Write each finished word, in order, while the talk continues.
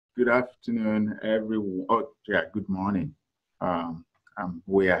Good afternoon, everyone. Oh, yeah, good morning. I'm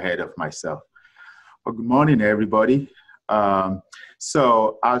way ahead of myself. Well, good morning, everybody.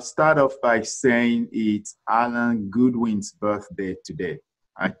 So I'll start off by saying it's Alan Goodwin's birthday today.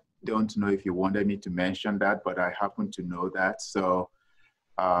 I don't know if you wanted me to mention that, but I happen to know that. So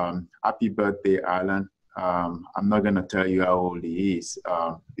happy birthday, Alan. I'm not going to tell you how old he is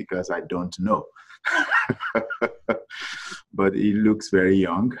because I don't know. But he looks very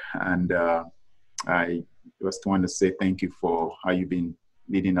young. And I just want to say thank you for how you've been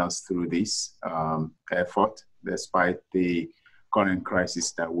leading us through this effort, despite the current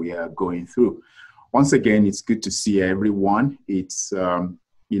crisis that we are going through. Once again, it's good to see everyone. It's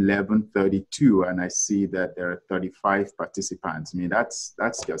 11:32, and I see that there are 35 participants. I mean, that's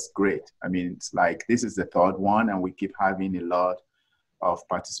just great. I mean, it's like this is the third one, and we keep having a lot of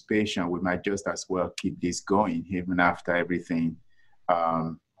participation. We might just as well keep this going even after everything,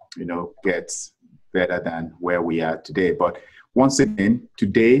 gets better than where we are today. But once again,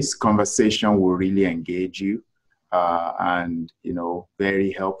 today's conversation will really engage you and,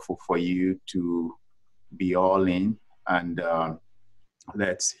 very helpful for you to be all in. And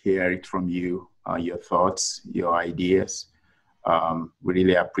let's hear it from you, your thoughts, your ideas. We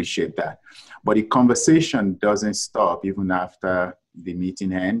really appreciate that. But the conversation doesn't stop even after the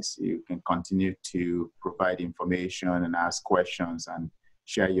meeting ends. You can continue to provide information and ask questions and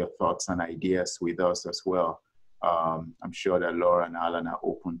share your thoughts and ideas with us as well. I'm sure that Laura and Alan are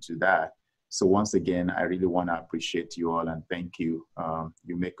open to that. So once again, I really want to appreciate you all and thank you.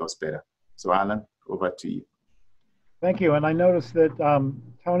 You make us better. So Alan, over to you. Thank you. And I noticed that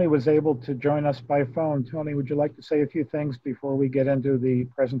Tony was able to join us by phone. Tony, would you like to say a few things before we get into the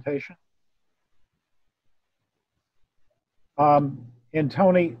presentation? And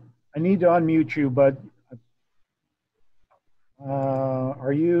Tony, I need to unmute you, but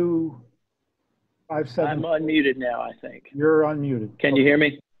are you 5'7"? I'm unmuted now, I think. You're unmuted. Can you hear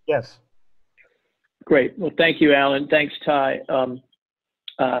me? Yes. Great. Well, thank you, Alan. Thanks, Ty.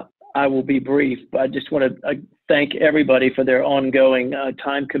 I will be brief, but I just want to thank everybody for their ongoing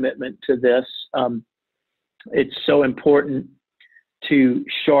time commitment to this. It's so important to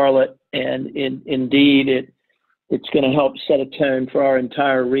Charlotte, and indeed it's going to help set a tone for our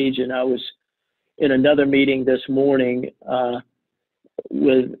entire region. I was in another meeting this morning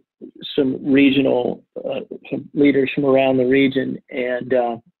with some regional some leaders from around the region, and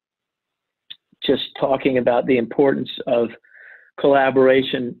just talking about the importance of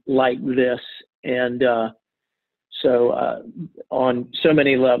collaboration like this. And so on so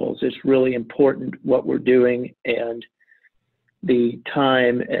many levels, it's really important what we're doing and the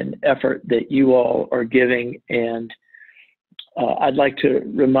time and effort that you all are giving. And I'd like to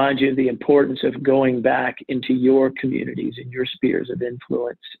remind you of the importance of going back into your communities and your spheres of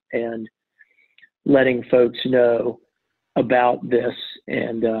influence and letting folks know about this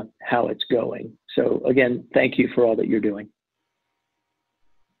and how it's going. So again, thank you for all that you're doing.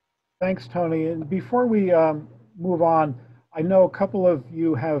 Thanks, Tony. And before we move on, I know a couple of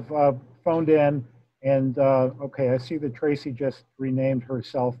you have phoned in, and okay, I see that Tracy just renamed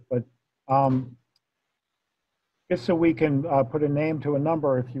herself, but just so we can put a name to a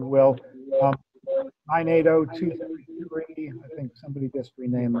number, if you will, 980-233, I think somebody just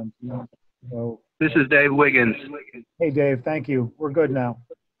renamed them. So, this is Dave Wiggins. Hey, Dave, thank you. We're good now.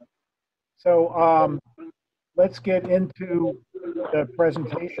 So let's get into the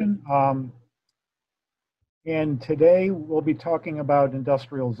presentation. And today we'll be talking about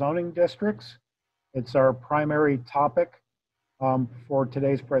industrial zoning districts. It's our primary topic for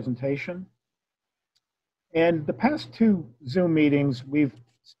today's presentation. And the past two Zoom meetings, we've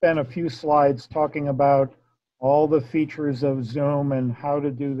spent a few slides talking about all the features of Zoom and how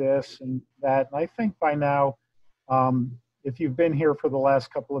to do this and that. And I think by now, if you've been here for the last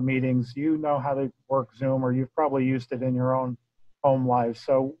couple of meetings, you know how to work Zoom, or you've probably used it in your own home lives.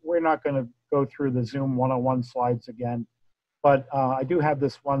 So we're not going to go through the Zoom 101 slides again. But I do have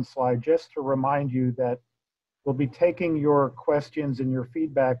this one slide just to remind you that we'll be taking your questions and your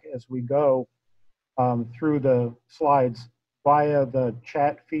feedback as we go through the slides via the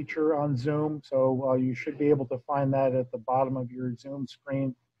chat feature on Zoom. So you should be able to find that at the bottom of your Zoom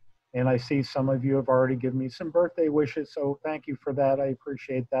screen. And I see some of you have already given me some birthday wishes, so thank you for that. I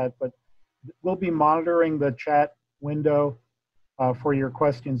appreciate that. But we'll be monitoring the chat window for your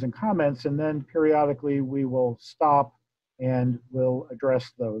questions and comments, and then periodically we will stop and we'll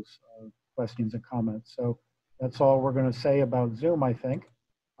address those questions and comments. So that's all we're going to say about Zoom, I think.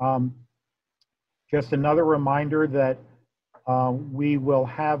 Just another reminder that we will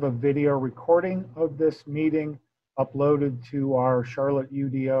have a video recording of this meeting uploaded to our Charlotte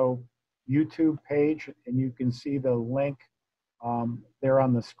UDO YouTube page, and you can see the link there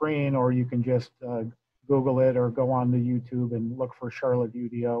on the screen, or you can just Google it or go on to YouTube and look for Charlotte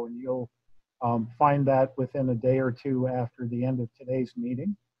UDO, and you'll find that within a day or two after the end of today's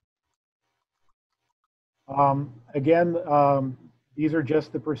meeting. Again, these are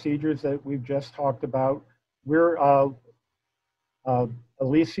just the procedures that we've just talked about. We're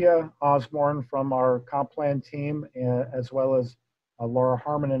Alicia Osborne from our comp plan team, as well as Laura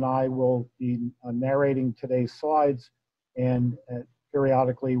Harmon and I will be narrating today's slides, and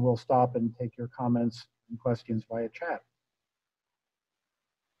periodically we'll stop and take your comments and questions via chat.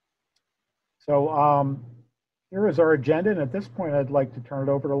 So here is our agenda, and at this point I'd like to turn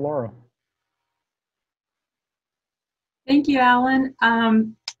it over to Laura. Thank you, Alan.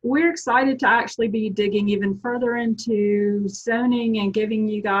 We're excited to actually be digging even further into zoning and giving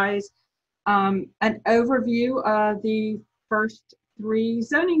you guys an overview of the first 3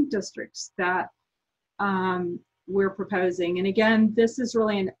 zoning districts that we're proposing. And again, this is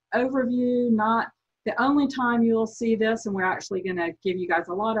really an overview, not the only time you'll see this, and we're actually going to give you guys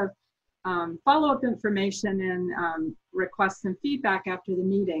a lot of follow-up information and requests and feedback after the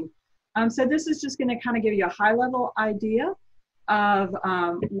meeting. So this is just going to kind of give you a high-level idea of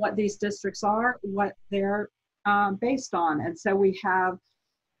what these districts are, what they're based on. And so we have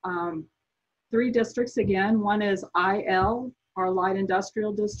 3 districts again. One is IL, our light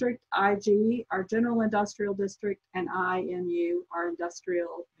industrial district, IG, our general industrial district, and IMU, our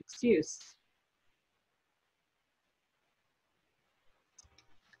industrial mixed use.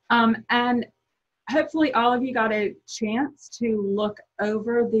 And hopefully all of you got a chance to look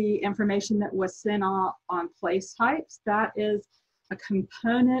over the information that was sent on place types. That is a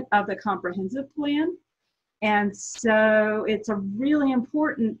component of the comprehensive plan. And so it's a really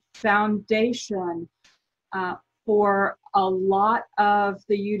important foundation for a lot of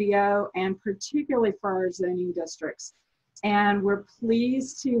the UDO and particularly for our zoning districts. And we're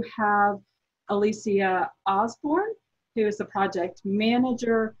pleased to have Alicia Osborne, who is the project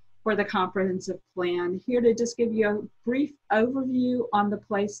manager for the comprehensive plan, here to just give you a brief overview on the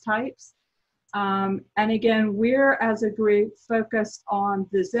place types. And again, we're as a group focused on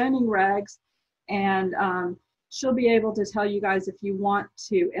the zoning regs, and she'll be able to tell you guys if you want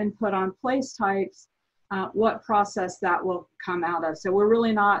to input on place types, what process that will come out of. So we're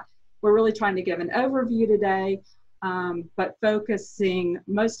really trying to give an overview today, but focusing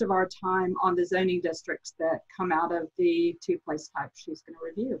most of our time on the zoning districts that come out of the 2 place types she's going to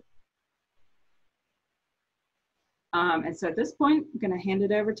review. And so at this point, I'm going to hand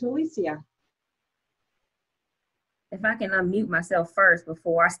it over to Alicia. If I can unmute myself first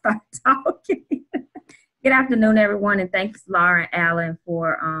before I start talking. Good afternoon, everyone, and thanks, Laura and Alan,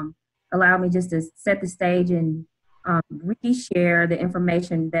 for allowing me just to set the stage and reshare the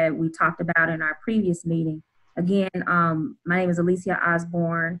information that we talked about in our previous meeting. Again, my name is Alicia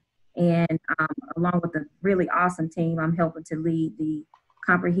Osborne, and along with a really awesome team, I'm helping to lead the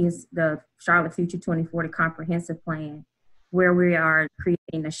Charlotte Future 2040 Comprehensive Plan, where we are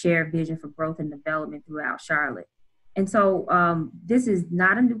creating a shared vision for growth and development throughout Charlotte. And so this is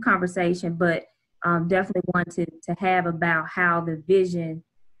not a new conversation, but definitely one to have about how the vision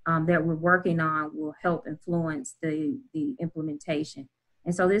that we're working on will help influence the implementation.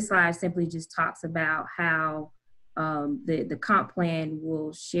 And so this slide simply just talks about how the comp plan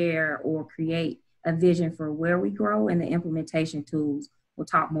will share or create a vision for where we grow, and the implementation tools will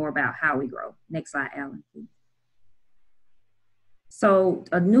talk more about how we grow. Next slide, Alan, please. So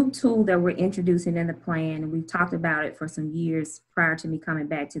a new tool that we're introducing in the plan, and we've talked about it for some years prior to me coming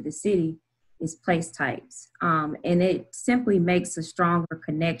back to the city, is place types. And it simply makes a stronger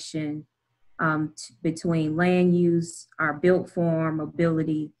connection between land use, our built form,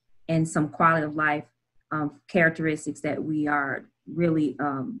 mobility, and some quality of life characteristics that we are really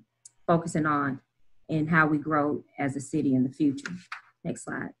focusing on in how we grow as a city in the future. Next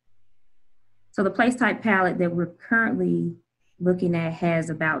slide. So the place type palette that we're currently looking at has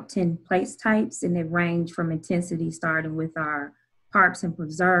about 10 place types, and they range from intensity, starting with our parks and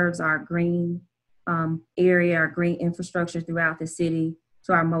preserves, our green area, our green infrastructure throughout the city,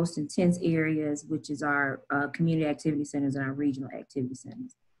 to our most intense areas, which is our community activity centers and our regional activity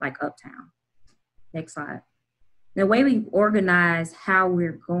centers, like Uptown. Next slide. The way we organize how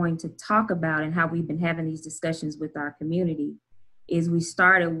we're going to talk about and how we've been having these discussions with our community is we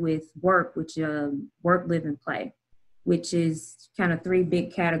started with work, which work, live, and play, which is kind of 3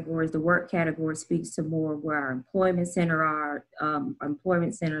 big categories. The work category speaks to more where our employment centers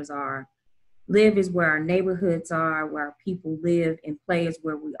are. Live is where our neighborhoods are, where our people live, and play is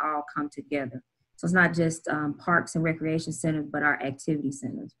where we all come together. So it's not just parks and recreation centers, but our activity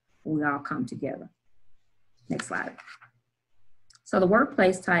centers where we all come together. Next slide. So the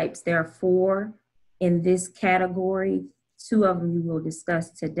workplace types, there are 4 in this category. 2 of them you will discuss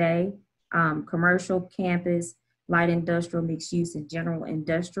today: commercial, campus, light industrial, mixed use, and general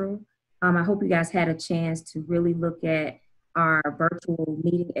industrial. I hope you guys had a chance to really look at our virtual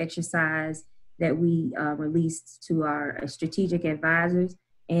meeting exercise that we released to our strategic advisors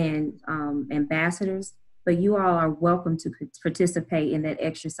and ambassadors, but you all are welcome to participate in that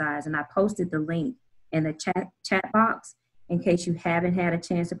exercise. And I posted the link in the chat box in case you haven't had a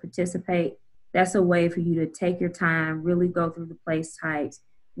chance to participate. That's a way for you to take your time, really go through the place types,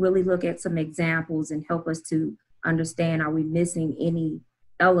 really look at some examples and help us to understand, are we missing any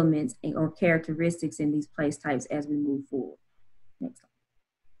elements or characteristics in these place types as we move forward. Next slide.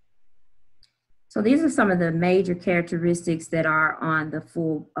 So these are some of the major characteristics that are on the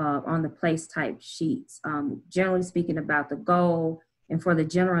on the place type sheets. Generally speaking about the goal, and for the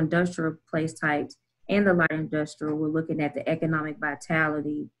general industrial place types and the light industrial, we're looking at the economic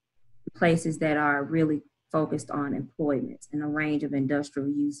vitality, places that are really focused on employment and a range of industrial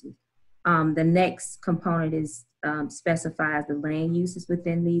uses. The next component is specifies the land uses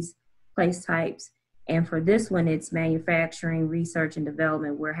within these place types. And for this one, it's manufacturing, research and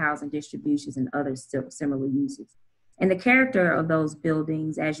development, warehousing, distributions, and other similar uses. And the character of those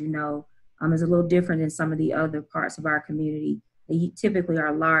buildings, as you know, is a little different than some of the other parts of our community. They typically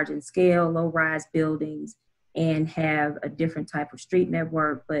are large in scale, low-rise buildings, and have a different type of street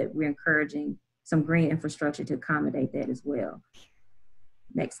network, but we're encouraging some green infrastructure to accommodate that as well.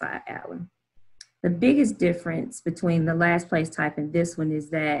 Next slide, Alan. The biggest difference between the last place type and this one is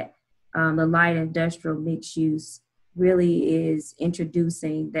that the light industrial mixed use really is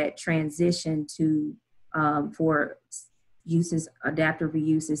introducing that transition to for uses, adaptive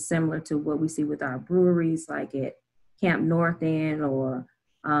reuses, similar to what we see with our breweries, like at Camp North End or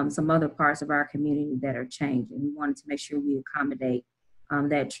some other parts of our community that are changing. We wanted to make sure we accommodate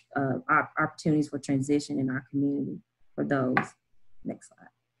that opportunities for transition in our community for those. Next slide.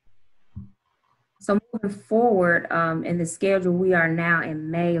 So moving forward in the schedule, we are now in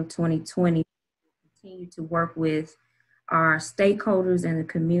May of 2020. We continue to work with our stakeholders in the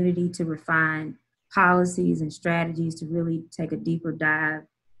community to refine policies and strategies to really take a deeper dive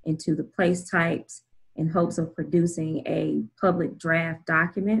into the place types in hopes of producing a public draft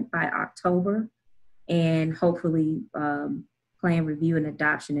document by October and hopefully plan review and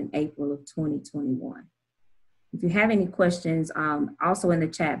adoption in April of 2021. If you have any questions, also in the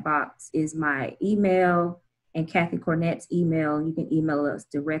chat box is my email and Kathy Cornett's email. You can email us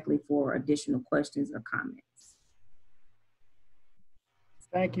directly for additional questions or comments.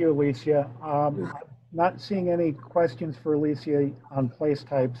 Thank you, Alicia. Not seeing any questions for Alicia on place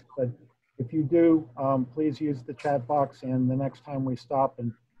types, but if you do, please use the chat box, and the next time we stop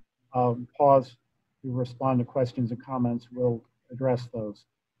and pause to respond to questions and comments, we'll address those.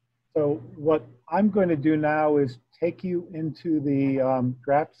 So what I'm going to do now is take you into the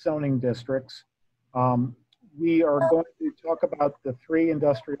draft zoning districts. We are going to talk about the 3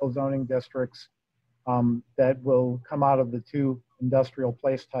 industrial zoning districts that will come out of the 2 industrial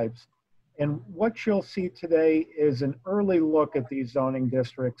place types. And what you'll see today is an early look at these zoning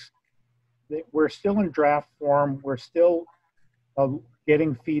districts. We're still in draft form. We're still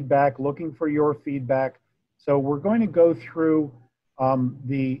getting feedback, looking for your feedback. So we're going to go through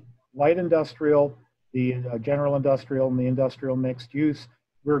the light industrial, the general industrial, and the industrial mixed use.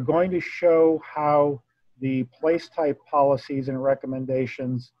 We're going to show how the place type policies and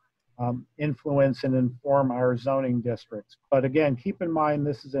recommendations influence and inform our zoning districts. But again, keep in mind,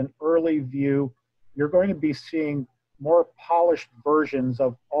 this is an early view. You're going to be seeing more polished versions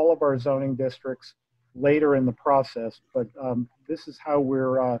of all of our zoning districts later in the process. But this is how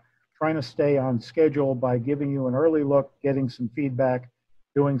we're trying to stay on schedule by giving you an early look, getting some feedback,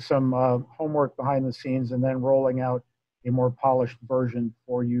 doing some homework behind the scenes, and then rolling out a more polished version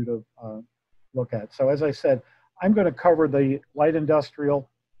for you to look at. So as I said, I'm going to cover the light industrial,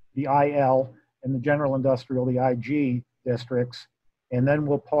 the IL, and the general industrial, the IG districts, and then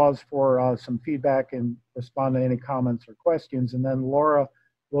we'll pause for some feedback and respond to any comments or questions, and then Laura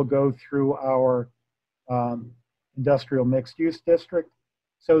will go through our industrial mixed use district.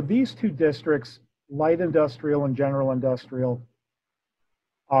 So these 2 districts, light industrial and general industrial,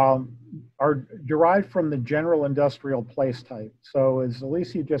 are derived from the general industrial place type. So as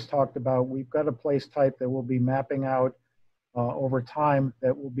Alicia just talked about, we've got a place type that we'll be mapping out over time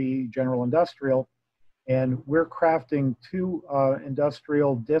that will be general industrial. And we're crafting 2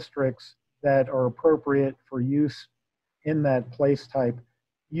 industrial districts that are appropriate for use in that place type.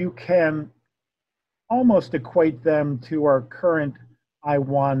 You can almost equate them to our current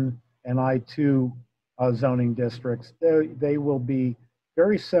I-1 and I-2 zoning districts. They will be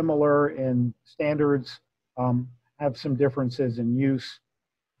very similar in standards, have some differences in use.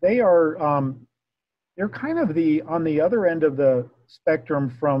 They are they're kind of on the other end of the spectrum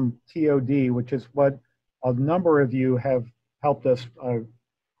from TOD, which is what a number of you have helped us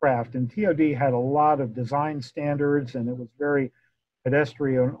craft. And TOD had a lot of design standards, and it was very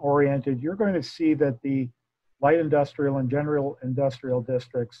pedestrian oriented. You're going to see that the light industrial and general industrial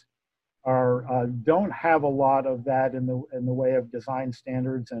districts don't have a lot of that in the way of design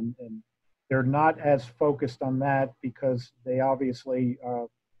standards, and they're not as focused on that because they obviously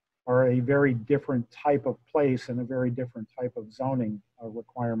are a very different type of place and a very different type of zoning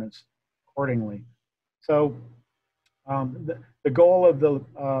requirements accordingly. So the goal of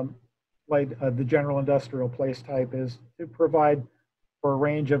the general industrial place type is to provide for a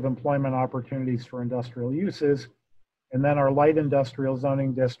range of employment opportunities for industrial uses. And then our light industrial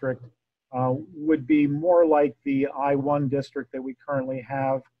zoning district would be more like the I-1 district that we currently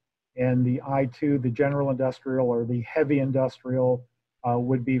have, and the I-2, the general industrial or the heavy industrial,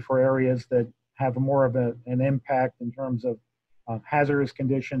 would be for areas that have more of an impact in terms of hazardous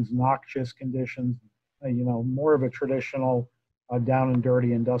conditions, noxious conditions, more of a traditional down and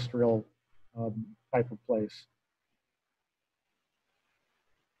dirty industrial type of place.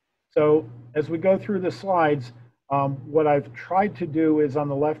 So as we go through the slides, what I've tried to do is on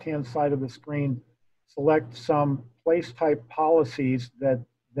the left-hand side of the screen, select some place type policies that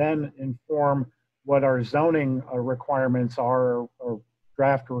then inform what our zoning requirements are, or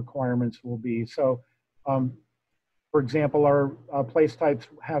draft requirements will be. So, for example, our place types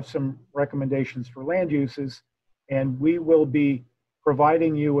have some recommendations for land uses, and we will be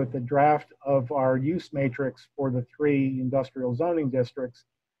providing you with a draft of our use matrix for the 3 industrial zoning districts,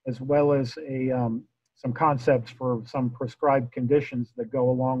 as well as some concepts for some prescribed conditions that go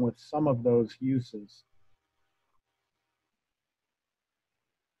along with some of those uses.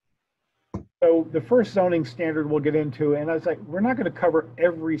 So the first zoning standard we'll get into, and we're not going to cover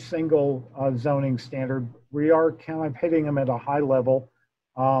every single zoning standard. We are kind of hitting them at a high level.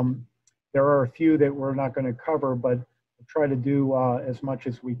 There are a few that we're not going to cover, but we'll try to do as much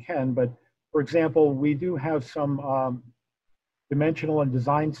as we can. But for example, we do have some dimensional and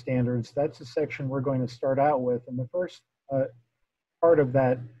design standards. That's the section we're going to start out with. And the first part of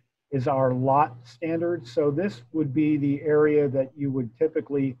that is our lot standards. So this would be the area that you would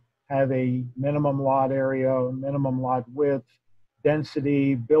typically have a minimum lot area, minimum lot width,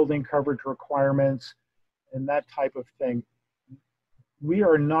 density, building coverage requirements, and that type of thing. We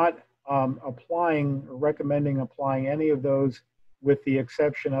are not recommending applying any of those, with the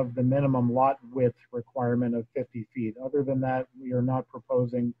exception of the minimum lot width requirement of 50 feet. Other than that, we are not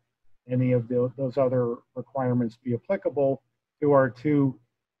proposing any of those other requirements be applicable to our 2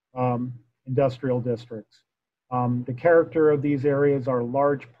 industrial districts. The character of these areas are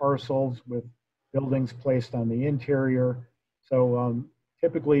large parcels with buildings placed on the interior. So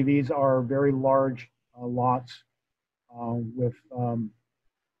typically these are very large lots with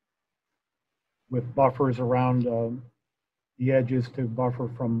buffers around the edges to buffer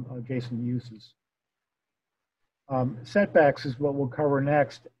from adjacent uses. Setbacks is what we'll cover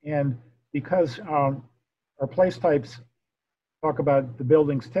next. And because our place types talk about the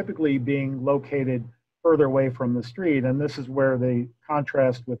buildings typically being located further away from the street, and this is where the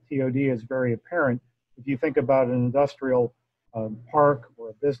contrast with TOD is very apparent. If you think about an industrial park or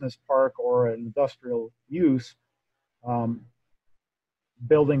a business park or an industrial use,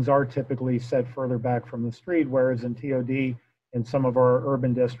 buildings are typically set further back from the street, whereas in TOD, in some of our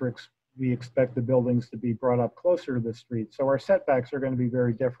urban districts, we expect the buildings to be brought up closer to the street. So our setbacks are going to be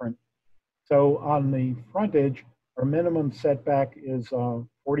very different. So on the frontage, our minimum setback is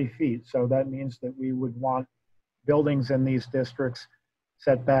 40 feet. So that means that we would want buildings in these districts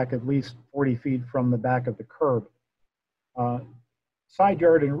set back at least 40 feet from the back of the curb. Side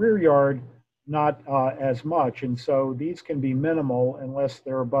yard and rear yard, not as much. And so these can be minimal unless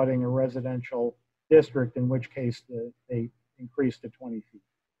they're abutting a residential district, in which case they increase to 20 feet.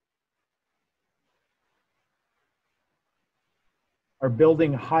 Our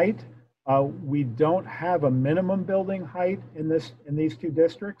building height, we don't have a minimum building height in these 2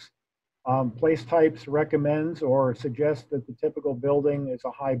 districts. Place types recommends or suggests that the typical building is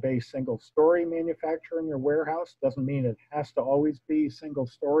a high base single story manufacturing or warehouse. Doesn't mean it has to always be single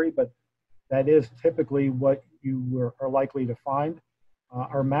story, but that is typically what you are likely to find.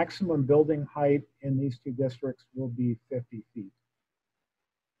 Our maximum building height in these 2 districts will be 50 feet.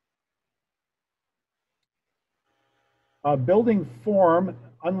 Building form,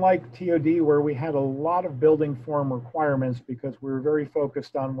 unlike TOD where we had a lot of building form requirements because we were very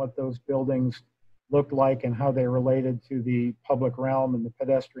focused on what those buildings looked like and how they related to the public realm and the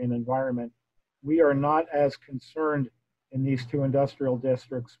pedestrian environment, we are not as concerned in these two industrial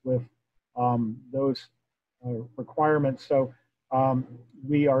districts with those requirements. So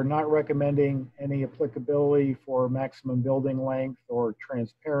we are not recommending any applicability for maximum building length or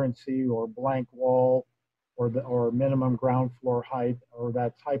transparency or blank wall or minimum ground floor height or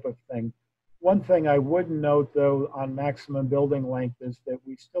that type of thing. One thing I would note though on maximum building length is that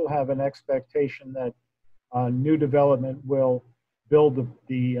we still have an expectation that new development will build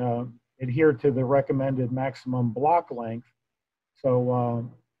adhere to the recommended maximum block length. So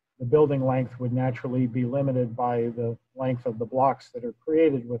the building length would naturally be limited by the length of the blocks that are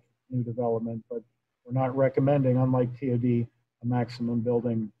created with new development, but we're not recommending, unlike TOD, a maximum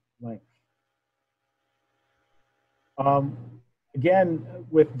building length. Again,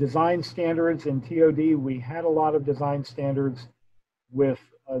 with design standards in TOD, we had a lot of design standards with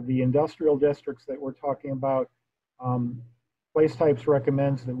the industrial districts that we're talking about. Place Types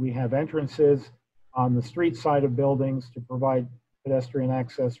recommends that we have entrances on the street side of buildings to provide pedestrian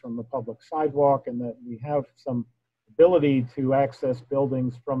access from the public sidewalk, and that we have some ability to access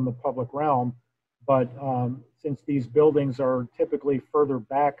buildings from the public realm. But since these buildings are typically further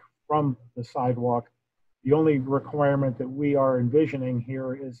back from the sidewalk, the only requirement that we are envisioning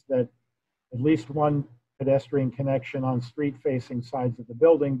here is that at least one pedestrian connection on street-facing sides of the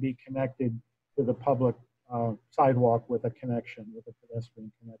building be connected to the public sidewalk with a connection, with a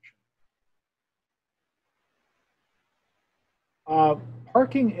pedestrian connection.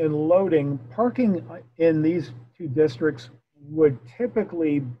 Parking and loading. Parking in these two districts would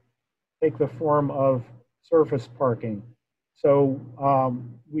typically take the form of surface parking. So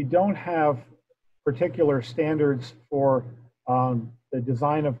we don't have particular standards for the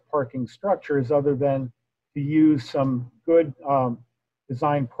design of parking structures other than to use some good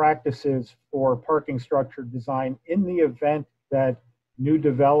design practices for parking structure design in the event that new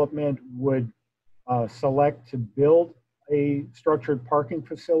development would select to build a structured parking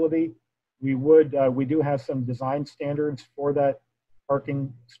facility. We do have some design standards for that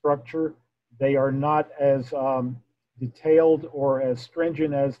parking structure. They are not as detailed or as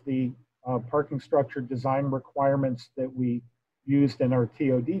stringent as the parking structure design requirements that we used in our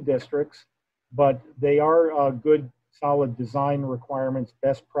TOD districts, but they are good, solid design requirements,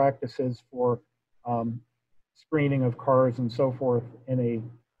 best practices for screening of cars and so forth in a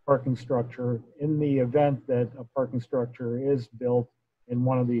parking structure in the event that a parking structure is built in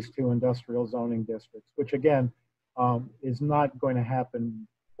one of these two industrial zoning districts, which again is not going to happen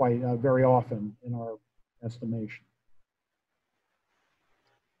quite very often in our estimation.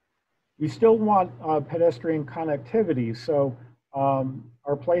 We still want pedestrian connectivity, so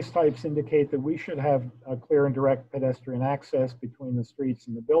our place types indicate that we should have a clear and direct pedestrian access between the streets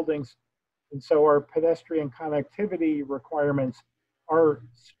and the buildings. And so our pedestrian connectivity requirements are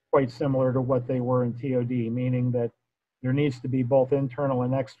quite similar to what they were in TOD, meaning that there needs to be both internal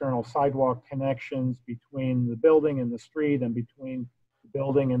and external sidewalk connections between the building and the street and between the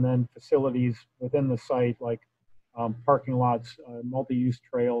building and then facilities within the site like parking lots, multi-use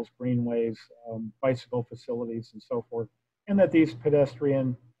trails, greenways, bicycle facilities, and so forth, and that these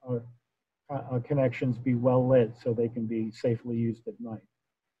pedestrian connections be well lit so they can be safely used at night.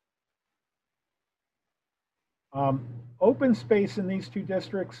 Open space in these two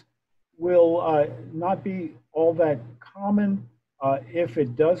districts will not be all that common. If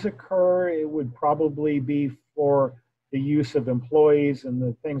it does occur, it would probably be for the use of employees and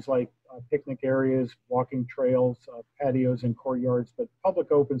the things like picnic areas, walking trails, patios, and courtyards. But public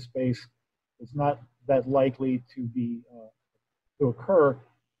open space is not that likely to occur,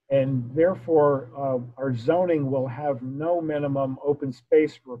 and therefore our zoning will have no minimum open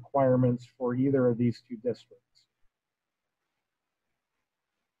space requirements for either of these two districts.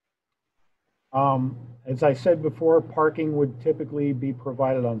 As I said before, parking would typically be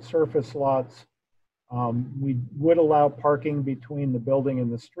provided on surface lots. We would allow parking between the building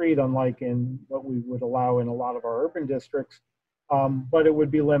and the street, unlike in what we would allow in a lot of our urban districts, but it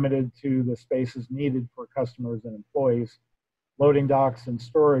would be limited to the spaces needed for customers and employees. Loading docks and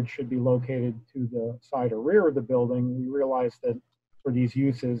storage should be located to the side or rear of the building. We realize that for these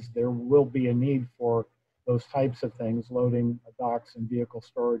uses, there will be a need for those types of things, loading docks and vehicle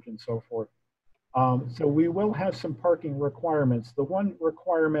storage and so forth. So we will have some parking requirements. The one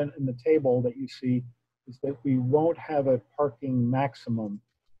requirement in the table that you see is that we won't have a parking maximum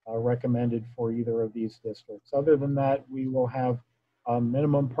recommended for either of these districts. Other than that, we will have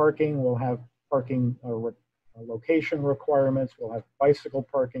minimum parking. We'll have parking location requirements, we'll have bicycle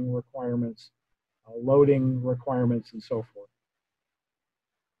parking requirements, loading requirements, and so forth.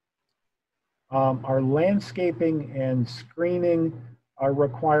 Our landscaping and screening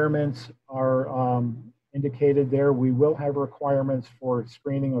requirements are indicated there. We will have requirements for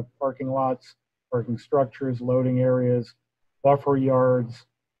screening of parking lots, parking structures, loading areas, buffer yards,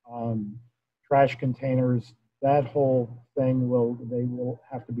 trash containers. That whole thing they will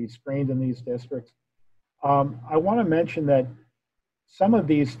have to be screened in these districts. I want to mention that some of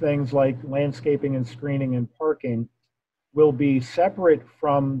these things like landscaping and screening and parking will be separate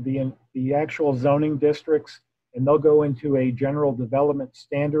from the actual zoning districts, and they'll go into a general development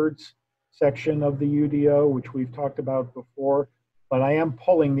standards section of the UDO, which we've talked about before. But I am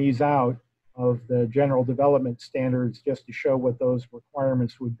pulling these out of the general development standards just to show what those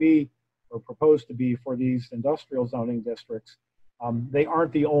requirements would be or proposed to be for these industrial zoning districts. They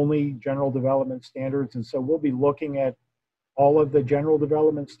aren't the only general development standards, and so we'll be looking at all of the general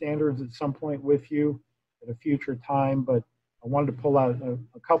development standards at some point with you at a future time, but I wanted to pull out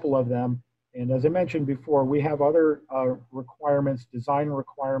a couple of them. And as I mentioned before, we have other requirements, design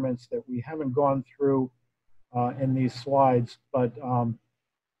requirements that we haven't gone through in these slides, but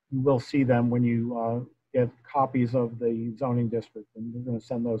you will see them when you get copies of the zoning district, and we're going to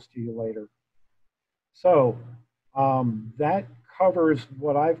send those to you later. So that covers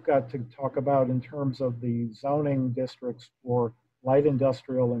what I've got to talk about in terms of the zoning districts for light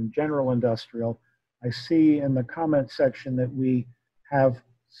industrial and general industrial. I see in the comment section that we have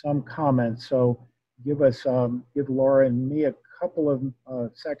some comments, so give Laura and me a couple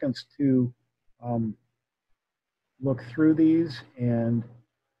of seconds to look through these and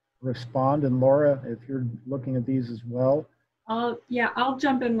respond. And Laura, if you're looking at these as well. Yeah, I'll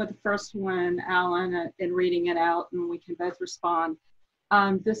jump in with the first one, Alan, in reading it out, and we can both respond.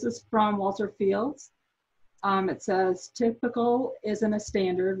 This is from Walter Fields. It says, typical isn't a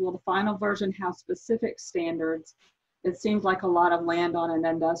standard. Will the final version have specific standards? It seems like a lot of land on an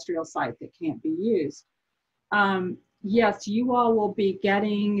industrial site that can't be used. Yes, you all will be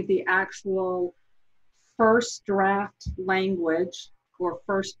getting the actual first draft language or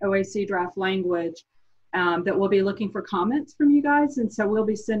first OAC draft language that we'll be looking for comments from you guys. And so we'll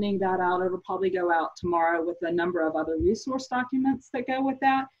be sending that out. It'll probably go out tomorrow with a number of other resource documents that go with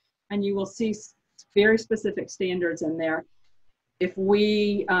that. And you will see very specific standards in there. If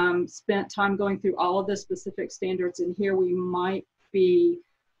we spent time going through all of the specific standards in here, we might be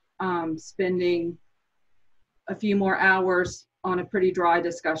spending a few more hours on a pretty dry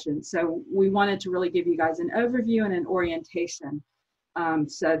discussion. So we wanted to really give you guys an overview and an orientation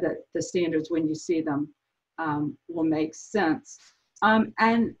so that the standards, when you see them, will make sense.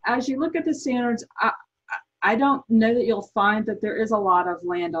 And as you look at the standards, I don't know that you'll find that there is a lot of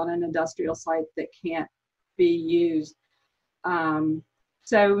land on an industrial site that can't be used.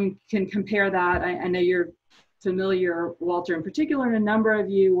 So we can compare that. I know you're familiar, Walter, in particular, and a number of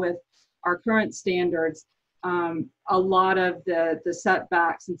you with our current standards. A lot of the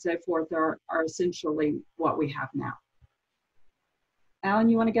setbacks and so forth are essentially what we have now. Alan,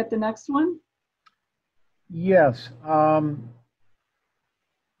 you want to get the next one? Yes.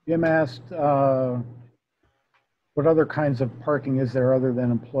 Jim asked, what other kinds of parking is there other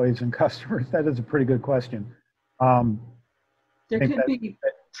than employees and customers? That is a pretty good question. There could be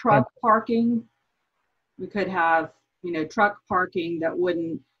truck parking. We could have, truck parking that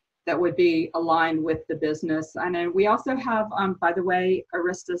would be aligned with the business. And then we also have, by the way,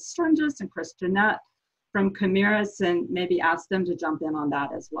 Arista Stringis and Chris Jeanette from Camiris, and maybe ask them to jump in on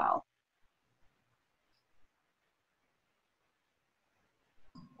that as well.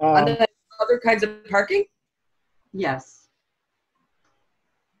 On the other kinds of parking? Yes.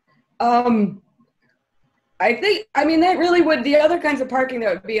 That really would, the other kinds of parking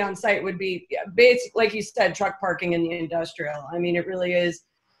that would be on site would be basic, like you said, truck parking in the industrial. It really is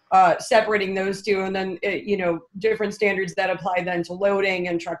separating those two, and then, different standards that apply then to loading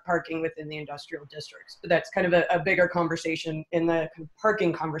and truck parking within the industrial districts. But that's kind of a bigger conversation in the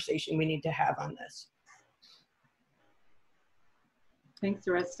parking conversation we need to have on this. Thanks,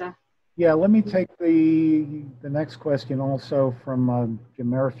 Arista. Yeah, let me take the next question also from Jim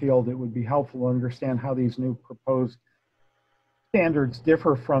Merrifield. It would be helpful to understand how these new proposed standards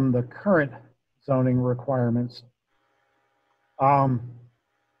differ from the current zoning requirements. You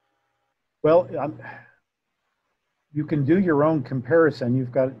can do your own comparison.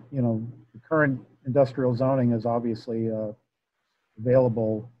 You've got, the current industrial zoning is obviously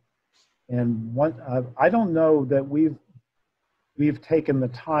available. And I don't know that we've taken the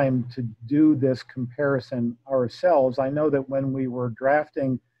time to do this comparison ourselves. I know that when we were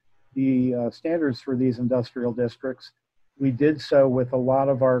drafting the standards for these industrial districts, we did so with a lot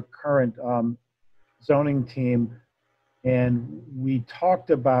of our current zoning team, and we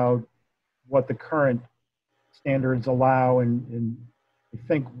talked about what the current standards allow, and I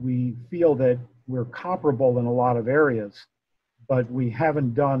think we feel that we're comparable in a lot of areas, but we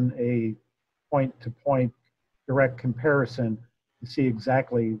haven't done a point-to-point direct comparison to see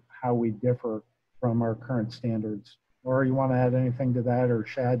exactly how we differ from our current standards. Or you want to add anything to that, or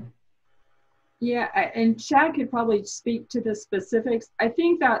Shad? Yeah, and Shad could probably speak to the specifics. I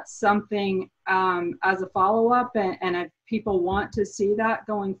think that's something as a follow-up, and if people want to see that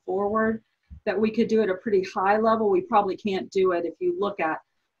going forward, that we could do at a pretty high level. We probably can't do it if you look at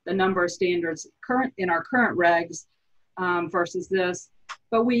the number of standards in our current regs versus this.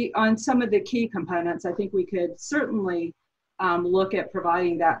 But on some of the key components, I think we could certainly look at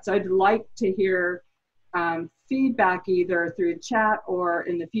providing that. So I'd like to hear feedback either through chat or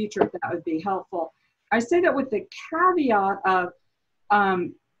in the future, if that would be helpful. I say that with the caveat of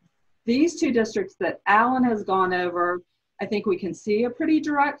these two districts that Alan has gone over, I think we can see a pretty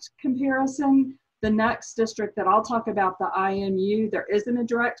direct comparison. The next district that I'll talk about, the IMU, there isn't a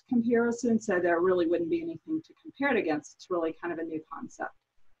direct comparison, so there really wouldn't be anything to compare it against. It's really kind of a new concept.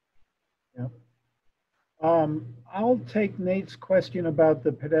 Yeah. I'll take Nate's question about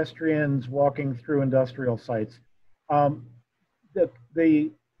the pedestrians walking through industrial sites.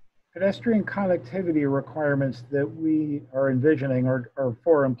 The pedestrian connectivity requirements that we are envisioning are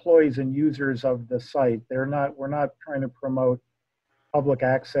for employees and users of the site. We're not trying to promote public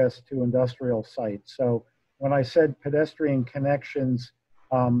access to industrial sites. So when I said pedestrian connections,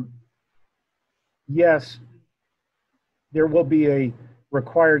 yes, there will be a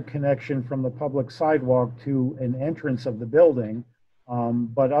required connection from the public sidewalk to an entrance of the building.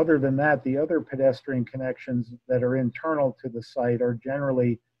 But other than that, the other pedestrian connections that are internal to the site are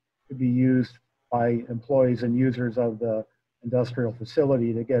generally to be used by employees and users of the industrial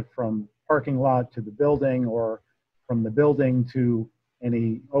facility to get from parking lot to the building, or from the building to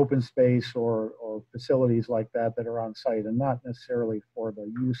any open space or facilities like that that are on site, and not necessarily for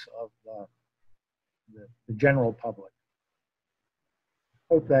the use of the general public.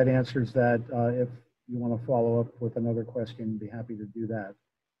 Hope that answers that. If you want to follow up with another question, be happy to do that.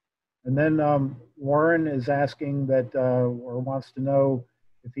 And then Warren is asking that, or wants to know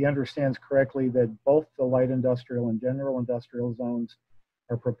if he understands correctly, that both the light industrial and general industrial zones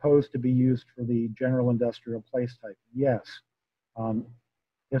are proposed to be used for the general industrial place type. Yes.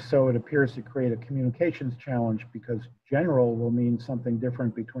 If so, it appears to create a communications challenge, because general will mean something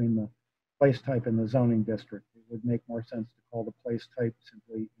different between the place type and the zoning district. It would make more sense to call the place type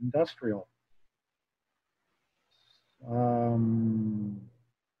simply industrial.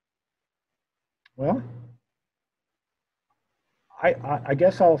 Well, I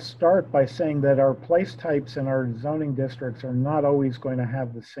guess I'll start by saying that our place types and our zoning districts are not always going to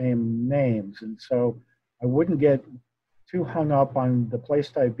have the same names. And so I wouldn't get too hung up on the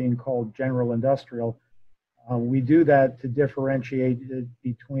place type being called general industrial. We do that to differentiate it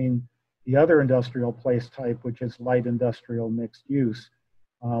between the other industrial place type, which is light industrial mixed use.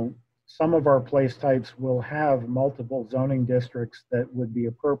 Some of our place types will have multiple zoning districts that would be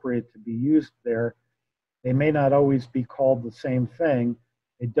appropriate to be used there. They may not always be called the same thing.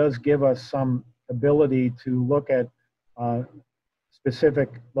 It does give us some ability to look at specific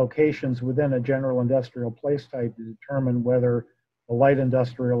locations within a general industrial place type to determine whether the light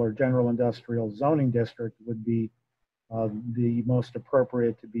industrial or general industrial zoning district would be the most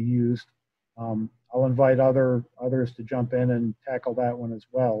appropriate to be used. I'll invite others to jump in and tackle that one as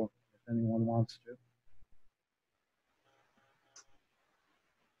well, if anyone wants to.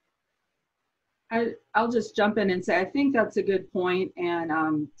 I'll just jump in and say, I think that's a good point,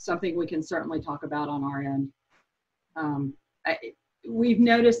 and something we can certainly talk about on our end. We've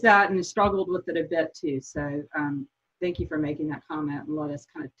noticed that and struggled with it a bit too. So thank you for making that comment, and let us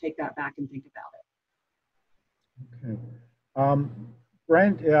kind of take that back and think about it. Okay.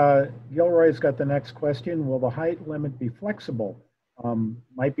 Brent, Gilroy's got the next question. Will the height limit be flexible?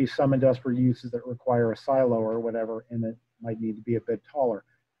 Might be some industrial uses that require a silo or whatever, and it might need to be a bit taller.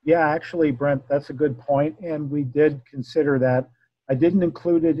 Yeah, actually, Brent, that's a good point, and we did consider that. I didn't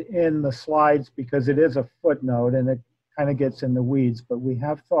include it in the slides because it is a footnote and it kind of gets in the weeds, but we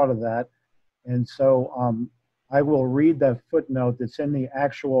have thought of that. And so I will read that footnote that's in the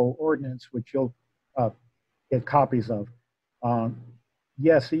actual ordinance, which you'll get copies of.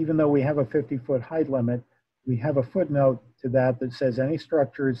 Yes, even though we have a 50-foot height limit, we have a footnote to that that says any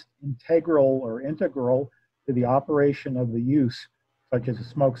structures integral to the operation of the use, such as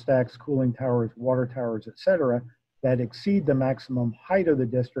smokestacks, cooling towers, water towers, etc., that exceed the maximum height of the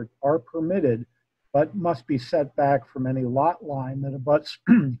district are permitted, but must be set back from any lot line that abuts,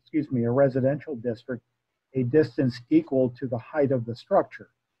 excuse me, a residential district, a distance equal to the height of the structure.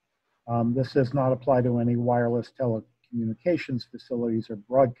 This does not apply to any wireless telecommunications facilities or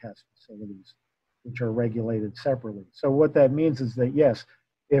broadcast facilities, which are regulated separately. So what that means is that, yes,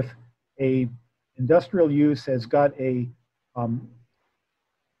 if a industrial use has got a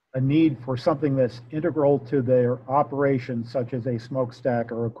need for something that's integral to their operation, such as a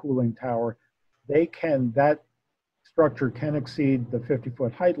smokestack or a cooling tower, that structure can exceed the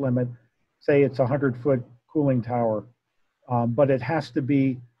 50-foot height limit. Say it's a 100-foot cooling tower, but it has to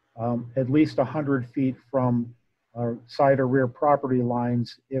be at least 100 feet from side or rear property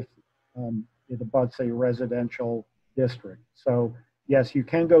lines if it abuts a residential district. So yes, you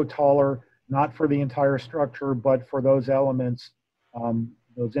can go taller, not for the entire structure, but for those elements,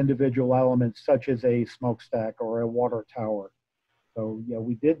 those individual elements, such as a smokestack or a water tower. So yeah,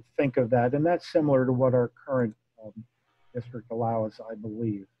 we did think of that, and that's similar to what our current district allows, I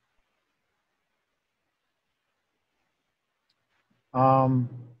believe.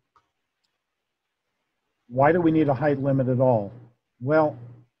 Why do we need a height limit at all? Well,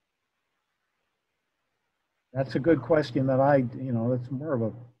 that's a good question that that's more of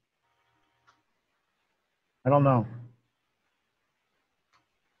a, I don't know.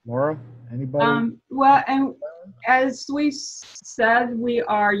 Laura, anybody? Well, and as we said, we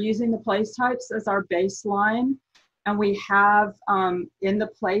are using the place types as our baseline, and we have in the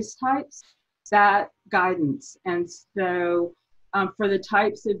place types that guidance. And so for the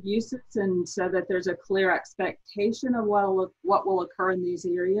types of uses, and so that there's a clear expectation of what will occur in these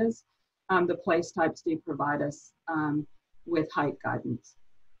areas, the place types do provide us with height guidance.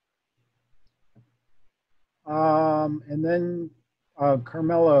 And then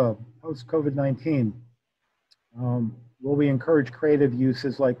Carmela, post-COVID-19, will we encourage creative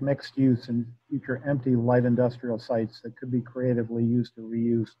uses like mixed use and future empty light industrial sites that could be creatively used or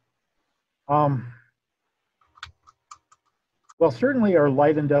reused? Well, certainly our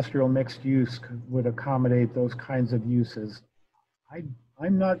light industrial mixed use would accommodate those kinds of uses. I'm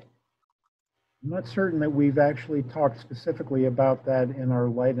not certain that we've actually talked specifically about that in our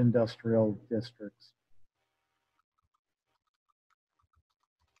light industrial districts.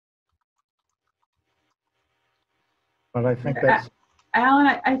 But I think that's...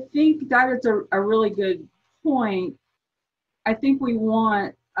 Alan, I think that is a really good point. I think we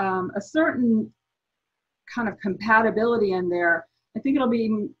want a certain kind of compatibility in there. I think it'll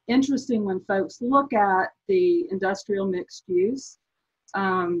be interesting when folks look at the industrial mixed use,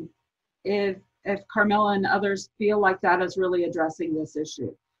 if Carmela and others feel like that is really addressing this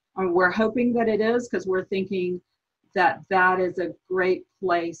issue. We're hoping that it is, because we're thinking that that is a great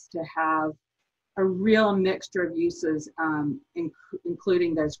place to have a real mixture of uses,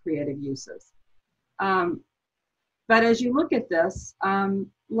 including those creative uses. But as you look at this,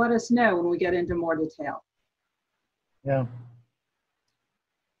 let us know when we get into more detail. Yeah.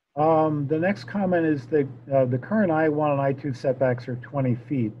 The next comment is that the current I-1 and I-2 setbacks are 20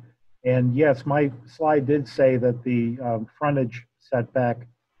 feet. And yes, my slide did say that the frontage setback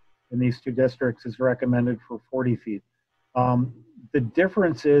in these two districts is recommended for 40 feet. The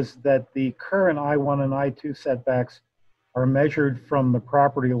difference is that the current I-1 and I-2 setbacks are measured from the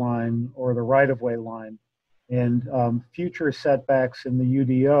property line or the right-of-way line, and future setbacks in the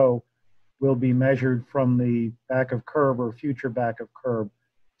UDO will be measured from the back of curb or future back of curb.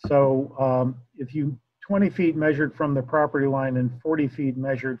 So if you 20 feet measured from the property line and 40 feet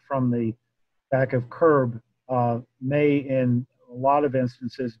measured from the back of curb may, in a lot of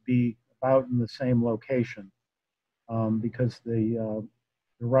instances, be about in the same location. Because the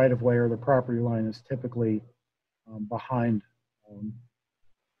right-of-way or the property line is typically behind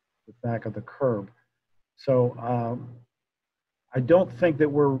the back of the curb. So I don't think that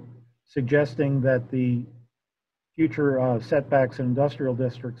we're suggesting that the future setbacks in industrial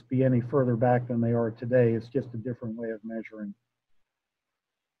districts be any further back than they are today. It's just a different way of measuring.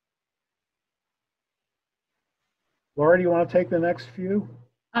 Laura, do you want to take the next few?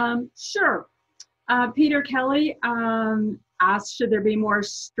 Sure. Peter Kelly asked, should there be more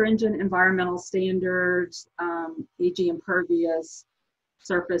stringent environmental standards, e.g. impervious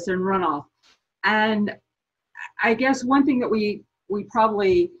surface and runoff? And I guess one thing that we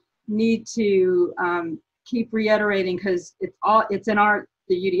probably need to keep reiterating, because it's in the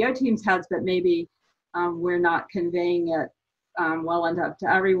UDO team's heads, but maybe we're not conveying it well enough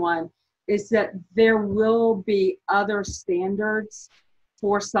to everyone, is that there will be other standards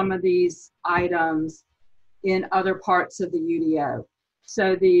for some of these items in other parts of the UDO.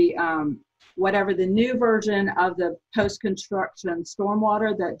 So the whatever the new version of the post-construction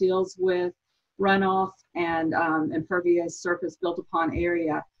stormwater that deals with runoff and impervious surface built upon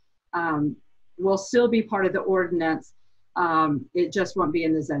area will still be part of the ordinance. It just won't be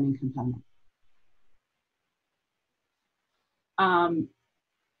in the zoning component.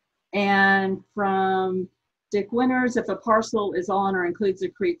 And from Dick Winters, if a parcel is on or includes a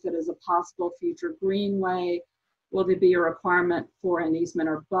creek that is a possible future greenway, will there be a requirement for an easement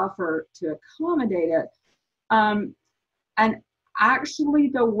or buffer to accommodate it? And actually,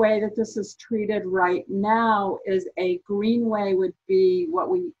 the way that this is treated right now is a greenway would be what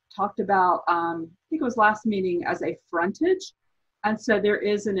we talked about, I think it was last meeting, as a frontage. And so there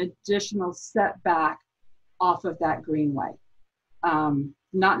is an additional setback off of that greenway.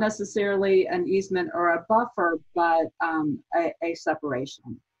 Not necessarily an easement or a buffer, but a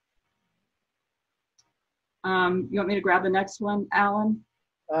separation. You want me to grab the next one, Alan?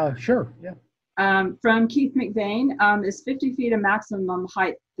 Sure, yeah. From Keith McVeigh, is 50 feet a maximum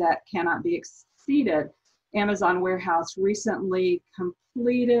height that cannot be exceeded? Amazon warehouse recently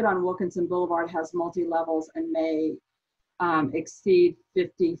completed on Wilkinson Boulevard, has multi-levels and may exceed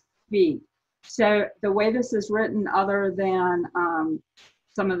 50 feet. So the way this is written, other than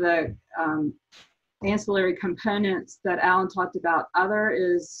some of the ancillary components that Alan talked about,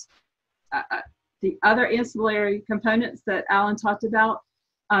 the other ancillary components that Alan talked about,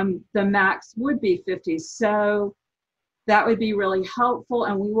 the max would be 50. So that would be really helpful,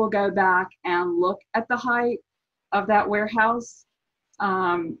 and we will go back and look at the height of that warehouse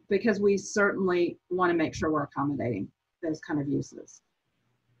because we certainly want to make sure we're accommodating those kind of uses.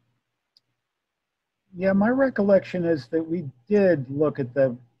 Yeah, my recollection is that we did look at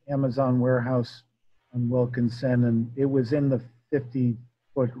the Amazon warehouse on Wilkinson, and it was in the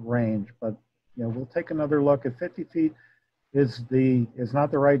 50-foot range. But you know, we'll take another look. If 50 feet is not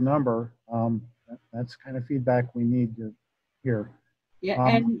the right number, that's kind of feedback we need to hear.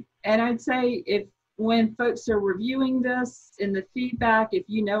 Yeah, and I'd say if when folks are reviewing this in the feedback, if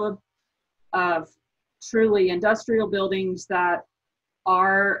you know of truly industrial buildings that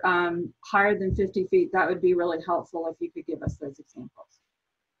are higher than 50 feet, that would be really helpful if you could give us those examples.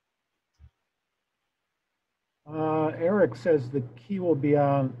 Eric says the key will be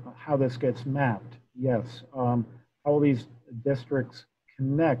on how this gets mapped. Yes. How will these districts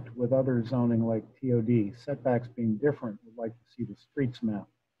connect with other zoning like TOD? Setbacks being different, would like to see the streets map.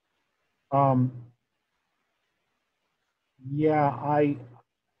 Yeah, I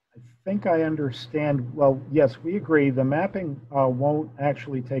think I understand. Well, yes, we agree. The mapping won't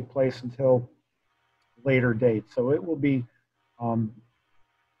actually take place until later date. So it will be a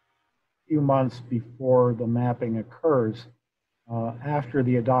few months before the mapping occurs after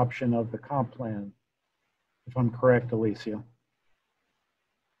the adoption of the comp plan, if I'm correct, Alicia.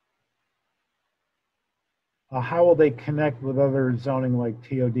 How will they connect with other zoning like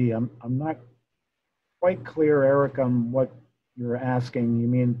TOD? I'm not quite clear, Eric, on what you're asking. You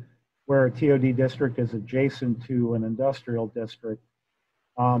mean where a TOD district is adjacent to an industrial district?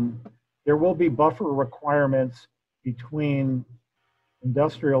 There will be buffer requirements between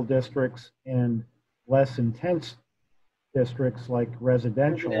industrial districts and less intense districts like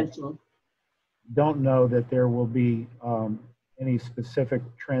residential. Don't know that there will be any specific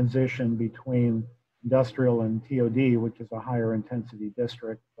transition between industrial and TOD, which is a higher intensity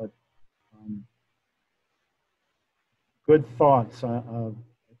district, but good thoughts.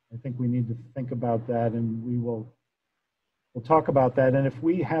 I think we need to think about that, and we'll talk about that. And if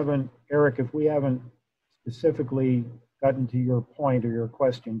we haven't, Eric, if we haven't specifically gotten to your point or your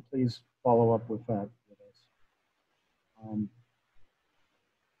question, please follow up with that with us.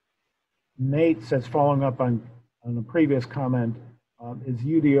 Nate says, following up on a previous comment, is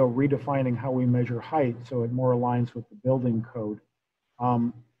UDO redefining how we measure height so it more aligns with the building code?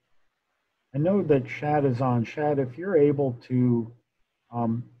 I know that Shad is on. Shad, if you're able to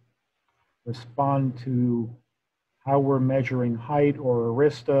respond to how we're measuring height or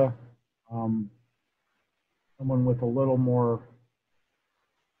Arista, someone with a little more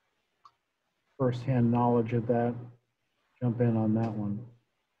firsthand knowledge of that, jump in on that one.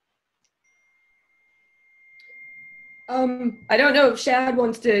 I don't know if Shad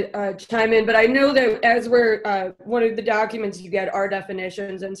wants to chime in, but I know that as we're, one of the documents you get are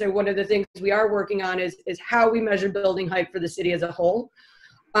definitions. And so one of the things we are working on is how we measure building height for the city as a whole.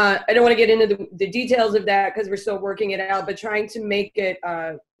 I don't want to get into the details of that because we're still working it out, but trying to make it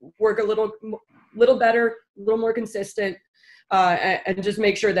work a little better, a little more consistent, and just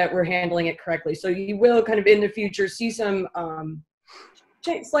make sure that we're handling it correctly. So you will kind of in the future see some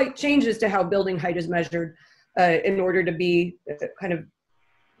slight changes to how building height is measured in order to be kind of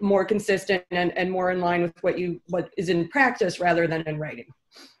more consistent and more in line with what is in practice rather than in writing.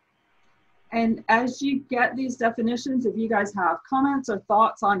 And as you get these definitions, if you guys have comments or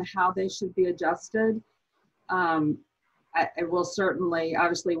thoughts on how they should be adjusted, I will certainly,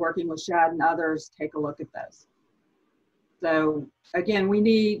 obviously working with Shad and others, take a look at those. So again,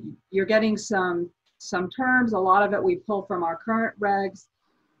 you're getting some terms, a lot of it we pull from our current regs,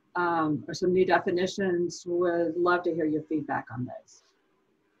 or some new definitions. Would love to hear your feedback on those.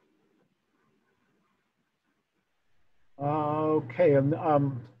 Okay, and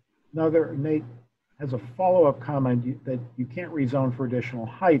Nate has a follow-up comment that you can't rezone for additional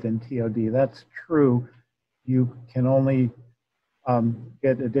height in TOD. That's true. You can only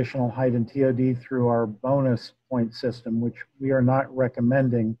get additional height in TOD through our bonus point system, which we are not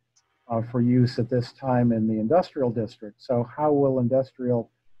recommending for use at this time in the industrial district. So how will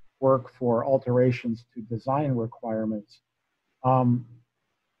industrial work for alterations to design requirements?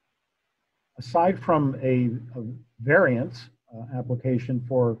 Aside from a variance application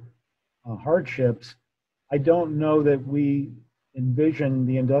for hardships, I don't know that we envision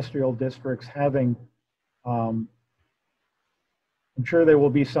the industrial districts having, I'm sure there will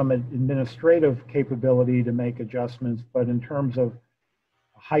be some administrative capability to make adjustments, but in terms of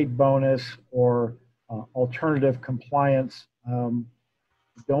height bonus or alternative compliance, I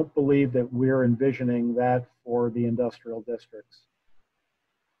don't believe that we're envisioning that for the industrial districts.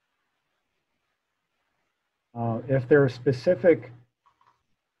 If there are specific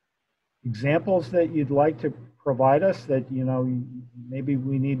examples that you'd like to provide us that, maybe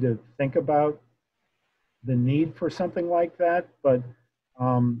we need to think about the need for something like that, but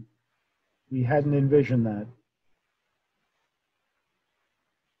we hadn't envisioned that.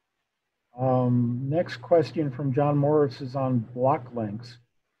 Next question from John Morris is on block lengths.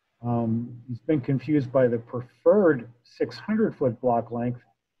 He's been confused by the preferred 600-foot block length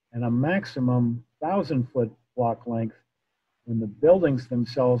and a maximum 1,000-foot block length when the buildings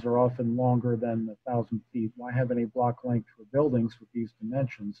themselves are often longer than 1,000 feet. Why have any block length for buildings with these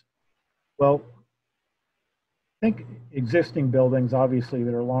dimensions? Well, I think existing buildings, obviously,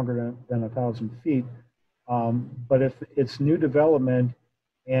 that are longer than 1,000 feet, but if it's new development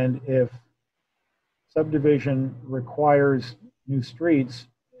and if subdivision requires new streets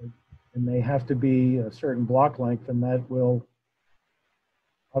and they have to be a certain block length, and that will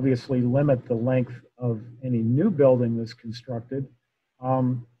obviously limit the length of any new building that's constructed.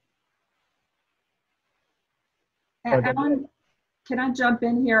 Alan, can I jump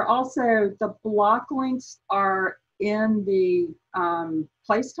in here? Also, the block lengths are in the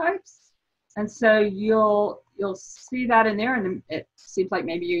place types, and so you'll see that in there, and it seems like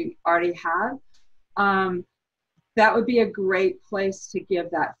maybe you already have. That would be a great place to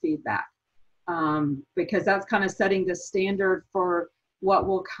give that feedback, because that's kind of setting the standard for what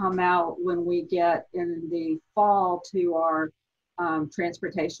will come out when we get in the fall to our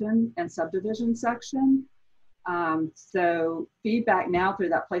transportation and subdivision section. So feedback now through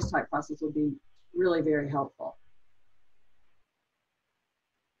that place type process will be really very helpful.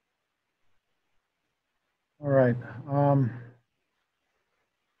 All right. Okay.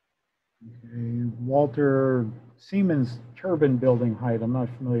 Walter Siemens turbine building height. I'm not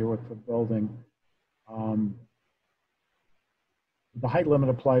familiar with the building. The height limit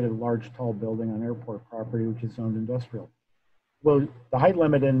applied to a large, tall building on airport property, which is zoned industrial. Well, the height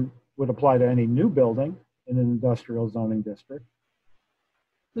limit would apply to any new building in an industrial zoning district.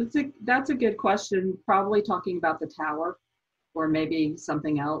 That's a good question. Probably talking about the tower or maybe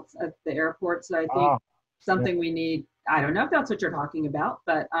something else at the airport. So I think something we need, I don't know if that's what you're talking about,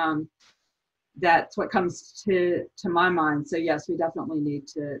 but that's what comes to my mind. So yes, we definitely need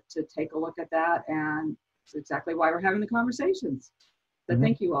to take a look at that, and it's exactly why we're having the conversations. So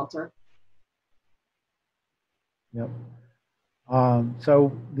thank you, Walter. Yep.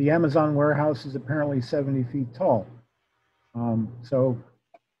 So the Amazon warehouse is apparently 70 feet tall. So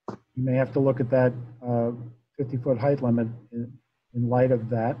you may have to look at that 50-foot height limit in light of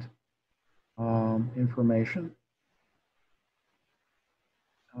that information.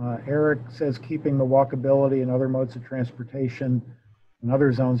 Eric says keeping the walkability and other modes of transportation and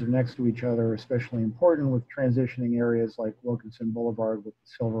other zones are next to each other, especially important with transitioning areas like Wilkinson Boulevard with the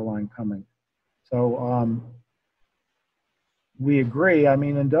Silver Line coming. So we agree. I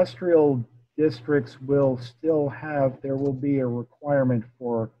mean, industrial districts will still have, there will be a requirement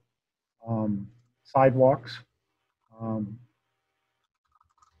for sidewalks.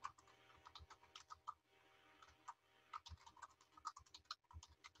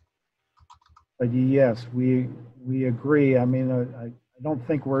 But yes, we agree. I mean, I don't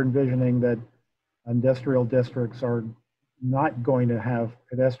think we're envisioning that industrial districts are not going to have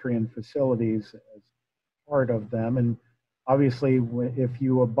pedestrian facilities as part of them. And obviously, if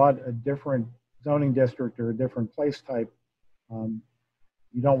you abut a different zoning district or a different place type,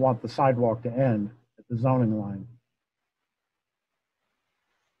 you don't want the sidewalk to end at the zoning line.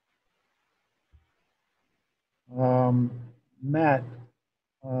 Matt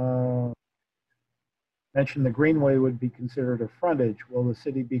mentioned the greenway would be considered a frontage. Will the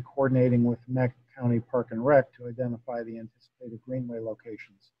city be coordinating with Mac County Park and Rec to identify the anticipated greenway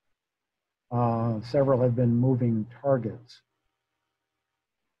locations? Several have been moving targets.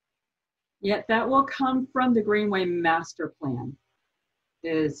 Yeah, that will come from the Greenway Master Plan,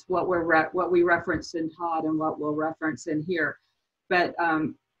 is what we referenced in Todd and what we'll reference in here. But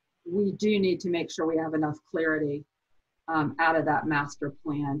we do need to make sure we have enough clarity out of that master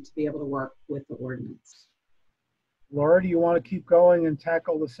plan to be able to work with the ordinance. Laura, do you want to keep going and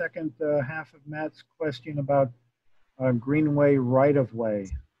tackle the second half of Matt's question about greenway right-of-way?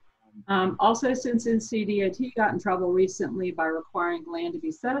 Also, since NCDOT got in trouble recently by requiring land to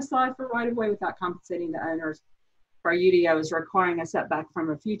be set aside for right-of-way without compensating the owners, our UDO is requiring a setback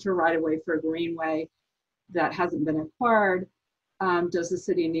from a future right-of-way for a greenway that hasn't been acquired. Does the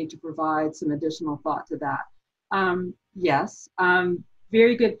city need to provide some additional thought to that? Yes,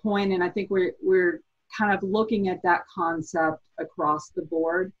 very good point. And I think we're kind of looking at that concept across the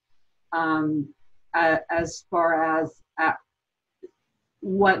board as far as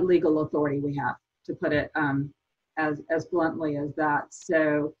what legal authority we have, to put it as bluntly as that.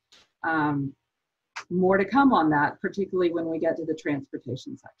 So more to come on that, particularly when we get to the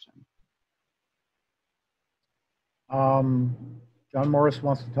transportation section. John Morris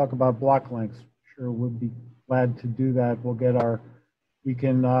wants to talk about block lengths. Sure, we'll be glad to do that. We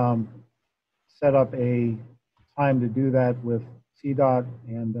can set up a time to do that with CDOT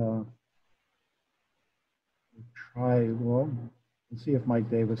and we'll see if Mike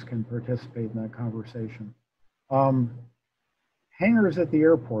Davis can participate in that conversation. Hangars at the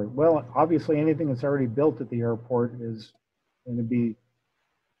airport. Well, obviously anything that's already built at the airport is going to be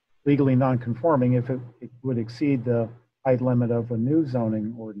legally non-conforming if it would exceed the height limit of a new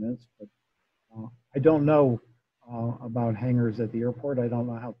zoning ordinance. But I don't know about hangars at the airport. I don't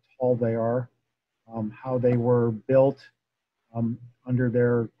know how tall they are, how they were built under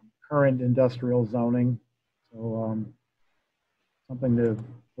their current industrial zoning. So something to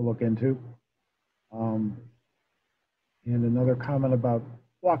look into. And another comment about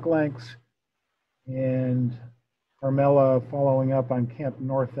block lengths, and Carmela following up on Camp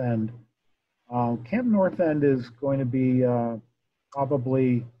North End. Camp North End is going to be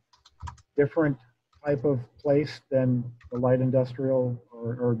probably different type of place than the light industrial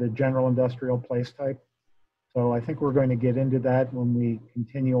or the general industrial place type. So I think we're going to get into that when we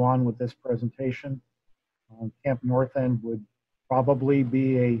continue on with this presentation. Camp North End would probably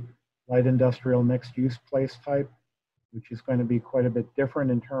be a light industrial mixed use place type, which is going to be quite a bit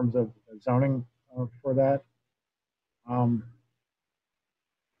different in terms of zoning for that.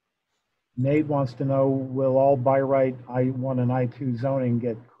 Nate wants to know, will all by right I-1 and I-2 zoning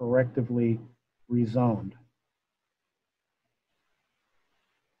get correctively rezoned?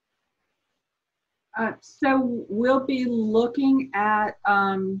 So we'll be looking at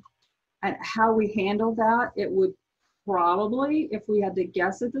how we handle that. It would probably, if we had to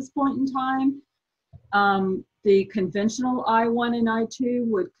guess at this point in time, the conventional I-1 and I-2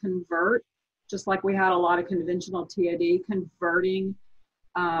 would convert, just like we had a lot of conventional TOD converting,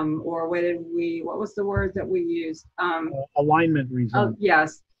 or what was the word that we used? Alignment rezone. Oh,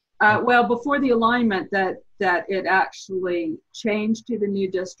 yes. Well, before the alignment, that it actually changed to the new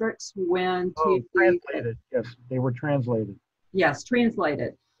districts when translated. Yes, they were translated. Yes,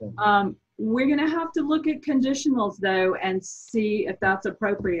 translated. Yeah. We're going to have to look at conditionals though and see if that's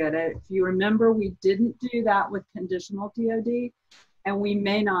appropriate. If you remember, we didn't do that with conditional TOD, and we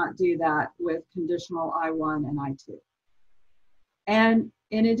may not do that with conditional I-1 and I-2. And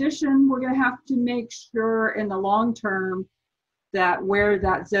in addition, we're going to have to make sure in the long term that where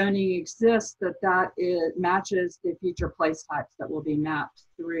that zoning exists, that it matches the future place types that will be mapped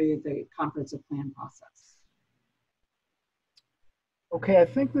through the comprehensive plan process. Okay, I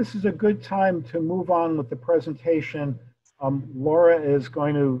think this is a good time to move on with the presentation. Laura is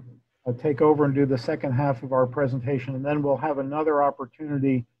going to take over and do the second half of our presentation, and then we'll have another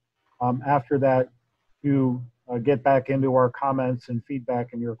opportunity after that to get back into our comments and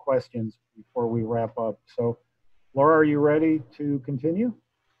feedback and your questions before we wrap up. So Laura, are you ready to continue?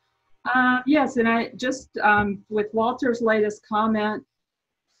 Yes, and I just, with Walter's latest comment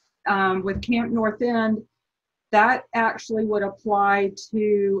with Camp North End, that actually would apply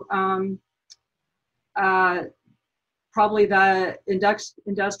to probably the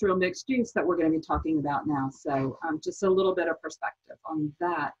industrial mixed use that we're going to be talking about now. So just a little bit of perspective on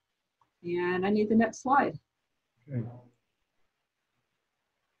that. And I need the next slide. Okay.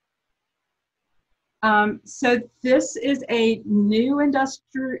 So this is a new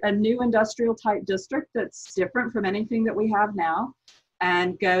industrial type district that's different from anything that we have now,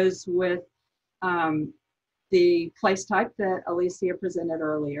 and goes with the place type that Alicia presented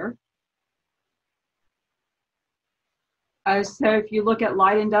earlier. So if you look at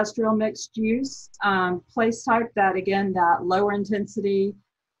light industrial mixed use, place type, that again, that lower intensity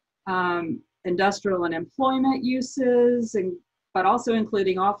industrial and employment uses, but also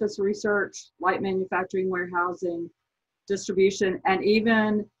including office, research, light manufacturing, warehousing, distribution, and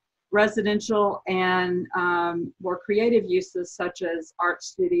even residential and more creative uses such as art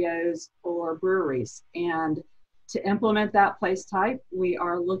studios or breweries. And to implement that place type, we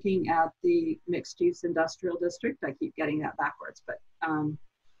are looking at the mixed use industrial district. I keep getting that backwards, but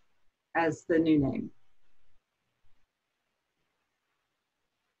as the new name.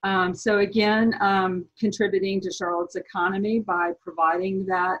 So again, contributing to Charlotte's economy by providing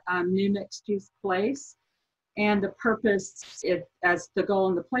that new mixed use place. And the purpose, as the goal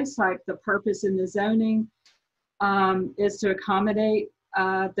in the place type, the purpose in the zoning is to accommodate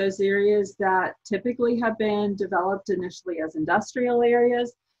those areas that typically have been developed initially as industrial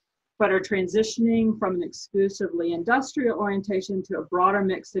areas, but are transitioning from an exclusively industrial orientation to a broader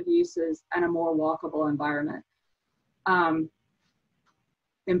mix of uses and a more walkable environment.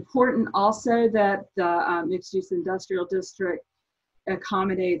 Important also that the mixed-use industrial district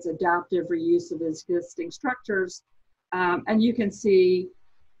accommodates adaptive reuse of existing structures. And you can see,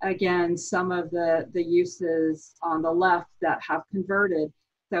 again, some of the uses on the left that have converted.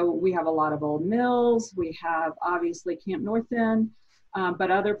 So we have a lot of old mills. We have obviously Camp North End,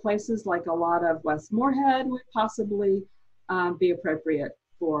 but other places like a lot of West Moorhead would possibly be appropriate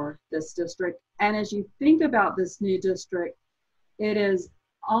for this district. And as you think about this new district, it is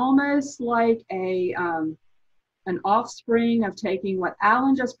almost like an offspring of taking what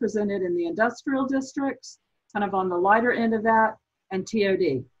Alan just presented in the industrial districts, kind of on the lighter end of that, and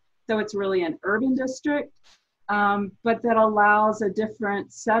TOD. So it's really an urban district, but that allows a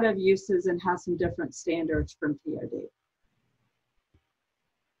different set of uses and has some different standards from TOD.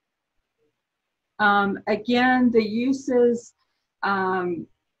 Again, the uses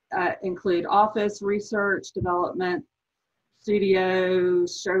include office, research, development,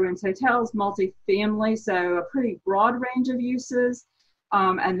 studios, showrooms, hotels, multifamily, so a pretty broad range of uses,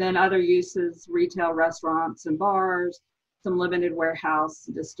 and then other uses, retail, restaurants, and bars, some limited warehouse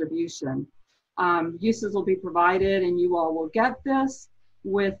distribution. Uses will be provided, and you all will get this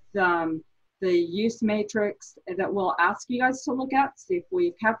with the use matrix that we'll ask you guys to look at, see if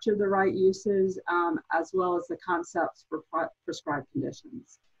we've captured the right uses, as well as the concepts for prescribed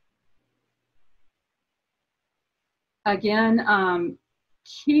conditions. Again,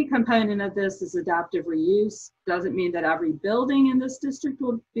 key component of this is adaptive reuse. Doesn't mean that every building in this district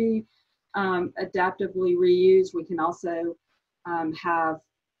will be adaptively reused. We can also have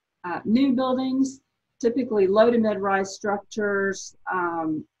new buildings, typically low to mid-rise structures,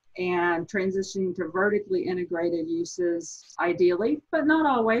 and transitioning to vertically integrated uses, ideally, but not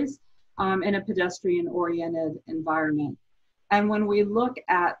always, in a pedestrian-oriented environment. And when we look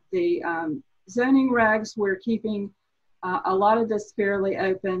at the zoning regs, we're keeping a lot of this fairly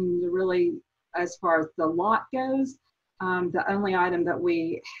open, really, as far as the lot goes. The only item that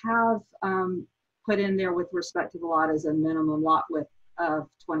we have put in there with respect to the lot is a minimum lot width of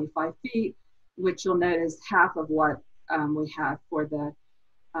 25 feet, which you'll note is half of what we have for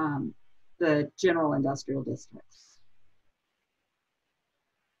the general industrial districts.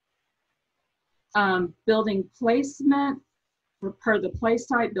 Building placement, per the place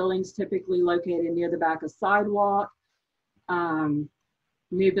type, buildings typically located near the back of sidewalk.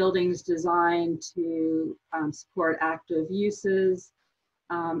 New buildings designed to support active uses,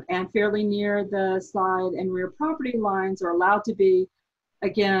 and fairly near the side and rear property lines are allowed to be,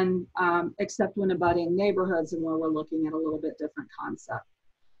 again, except when abutting neighborhoods and where we're looking at a little bit different concept.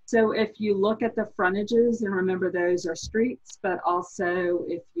 So if you look at the frontages, and remember those are streets, but also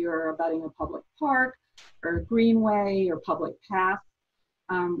if you're abutting a public park or a greenway or public path,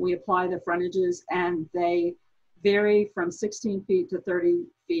 we apply the frontages, and they vary from 16 feet to 30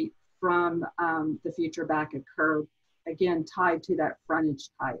 feet from the future back of curb, again, tied to that frontage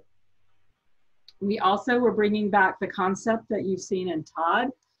type. We also were bringing back the concept that you've seen in Todd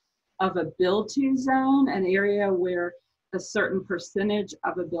of a build-to zone, an area where a certain percentage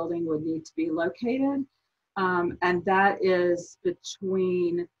of a building would need to be located. And that is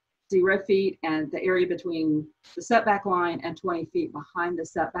between 0 feet and the area between the setback line and 20 feet behind the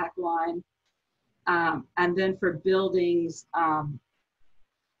setback line. And then for buildings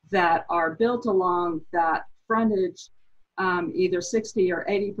that are built along that frontage, either 60 or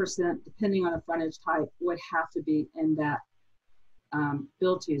 80%, depending on the frontage type, would have to be in that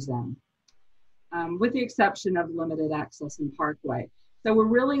build-to zone, with the exception of limited access and parkway. So we're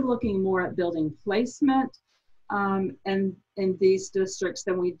really looking more at building placement in these districts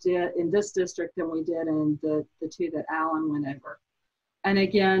than we did in this district than we did in the two that Alan went over. And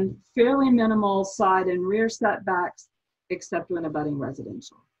again, fairly minimal side and rear setbacks, except when abutting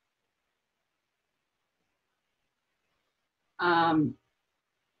residential.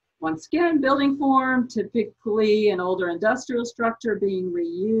 Once again, building form, typically an older industrial structure being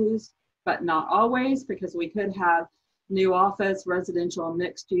reused, but not always, because we could have new office, residential, and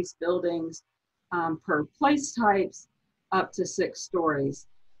mixed-use buildings per place types up to 6 stories.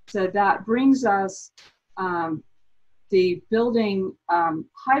 So that brings us the building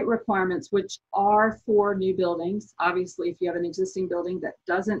height requirements, which are for new buildings. Obviously, if you have an existing building that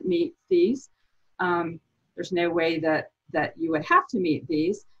doesn't meet these, there's no way that you would have to meet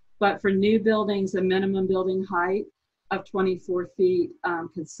these. But for new buildings, a minimum building height of 24 feet,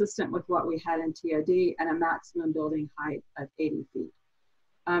 consistent with what we had in TOD, and a maximum building height of 80 feet.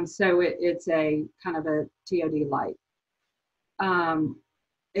 So it's a kind of a TOD light.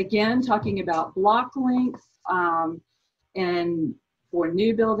 Again, talking about block length, and for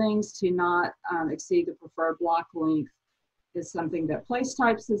new buildings to not exceed the preferred block length is something that Place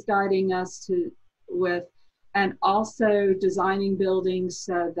Types is guiding us with. And also designing buildings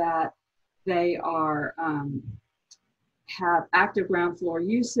so that they are have active ground floor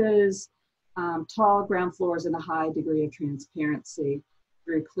uses, tall ground floors, and a high degree of transparency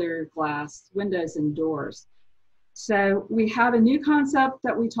through clear glass windows and doors. So we have a new concept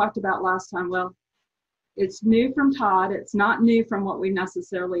that we talked about last time. Well, it's new from Todd. It's not new from what we've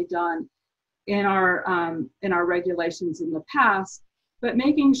necessarily done in our regulations in the past. But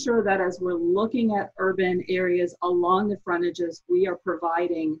making sure that as we're looking at urban areas along the frontages, we are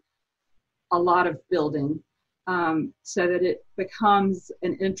providing a lot of building so that it becomes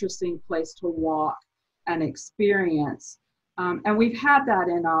an interesting place to walk and experience. And we've had that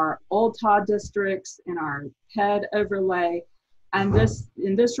in our old Todd districts, in our PED overlay. And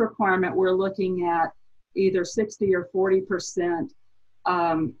in this requirement, we're looking at either 60 or 40%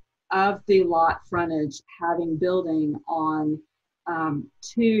 of the lot frontage having building on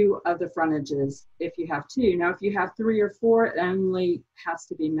 2 of the frontages, if you have 2. Now, if you have 3 or 4, it only has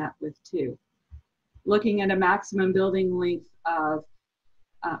to be met with 2. Looking at a maximum building length of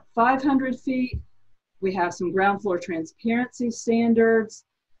 500 feet, we have some ground floor transparency standards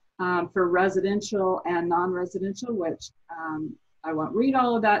for residential and non-residential, which I won't read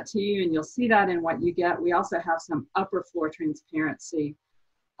all of that to you, and you'll see that in what you get. We also have some upper floor transparency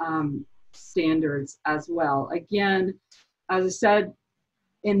standards as well. Again, as I said,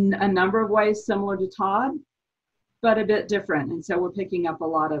 in a number of ways similar to Todd, but a bit different. And so we're picking up a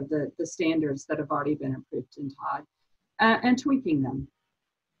lot of the standards that have already been approved in Todd and tweaking them.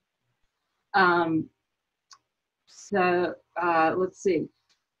 Let's see.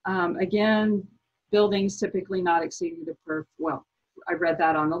 Again, buildings typically not exceeding the well, I read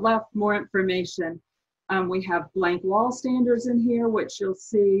that on the left. More information. We have blank wall standards in here, which you'll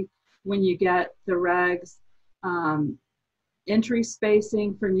see when you get the regs. Entry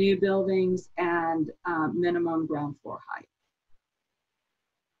spacing for new buildings, and minimum ground floor height.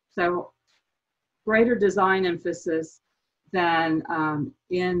 So greater design emphasis than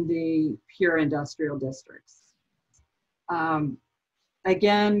in the pure industrial districts.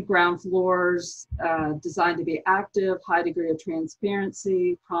 Again, ground floors designed to be active, high degree of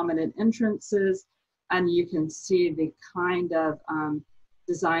transparency, prominent entrances, and you can see the kind of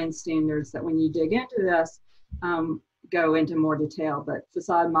design standards that when you dig into this, go into more detail, but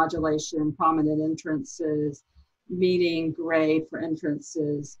facade modulation, prominent entrances, meeting grade for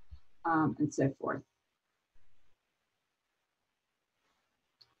entrances, and so forth.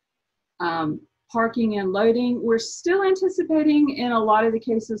 Parking and loading, we're still anticipating in a lot of the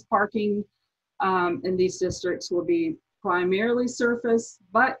cases parking in these districts will be primarily surface,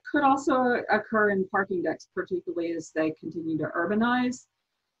 but could also occur in parking decks, particularly as they continue to urbanize.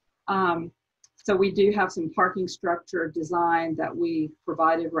 So we do have some parking structure design that we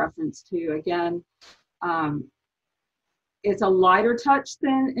provided reference to. Again, it's a lighter touch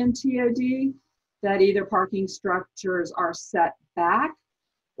than in TOD, that either parking structures are set back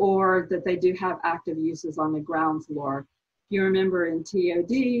or that they do have active uses on the ground floor. If you remember in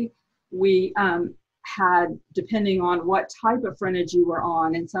TOD, we had, depending on what type of frontage you were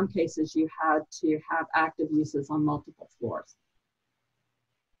on, in some cases you had to have active uses on multiple floors.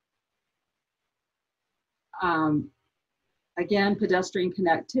 Again, pedestrian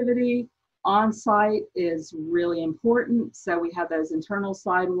connectivity on site is really important. So we have those internal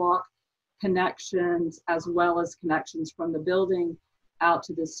sidewalk connections as well as connections from the building out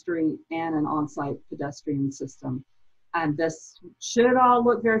to the street and an on-site pedestrian system. And this should all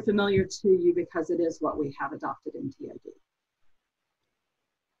look very familiar to you because it is what we have adopted in TOD.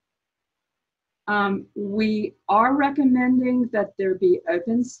 We are recommending that there be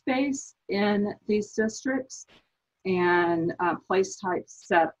open space in these districts and place types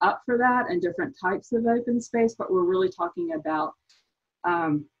set up for that and different types of open space, but we're really talking about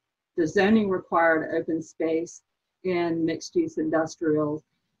the zoning required open space in mixed use industrial.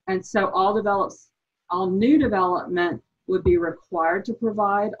 And so all new development would be required to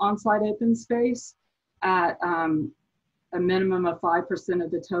provide on-site open space at a minimum of 5%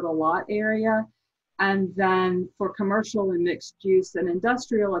 of the total lot area. And then for commercial and mixed use and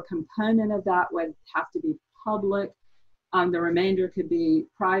industrial, a component of that would have to be public. The remainder could be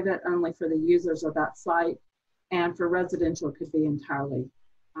private only for the users of that site. And for residential, it could be entirely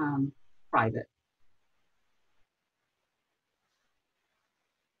private.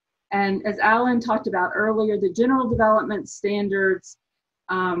 And as Alan talked about earlier, the general development standards,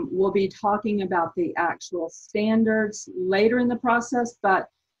 we'll be talking about the actual standards later in the process, but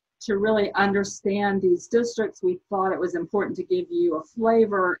to really understand these districts, we thought it was important to give you a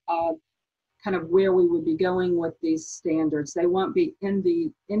flavor of kind of where we would be going with these standards. They won't be in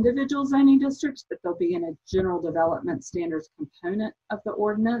the individual zoning districts, but they'll be in a general development standards component of the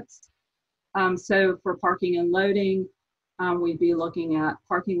ordinance. So for parking and loading, we'd be looking at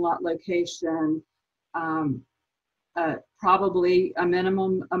parking lot location, probably a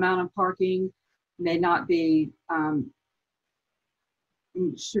minimum amount of parking, may not be,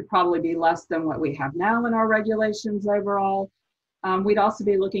 should probably be less than what we have now in our regulations overall. We'd also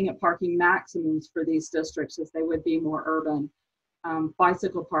be looking at parking maximums for these districts as they would be more urban.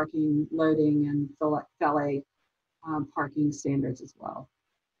 Bicycle parking, loading, and valet parking standards as well.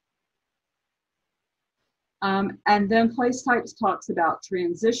 And then place types talks about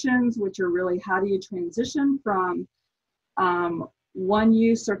transitions, which are really how do you transition from one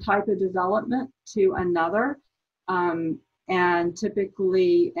use or type of development to another. And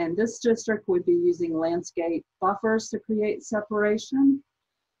typically in this district would be using landscape buffers to create separation,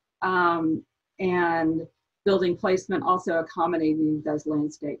 and building placement also accommodating those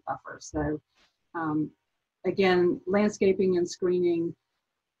landscape buffers. So again, landscaping and screening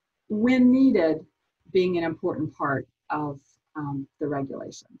when needed being an important part of the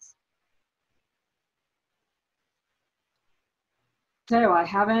regulations. So I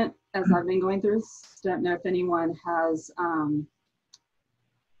haven't, as I've been going through this, don't know if anyone has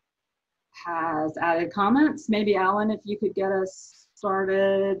added comments. Maybe Alan, if you could get us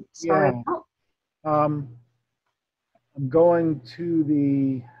started. Yeah. I'm going to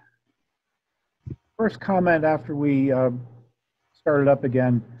the first comment after we started up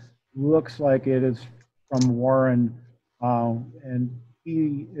again. Looks like it is from Warren, and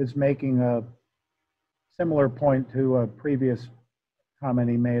he is making a similar point to a previous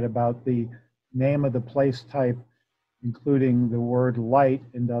comment he made about the name of the place type, including the word light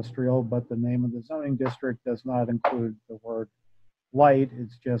industrial, but the name of the zoning district does not include the word light.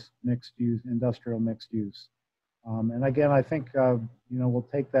 It's just mixed use, industrial mixed use. And again, I think we'll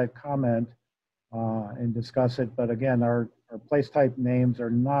take that comment and discuss it. But again, our place type names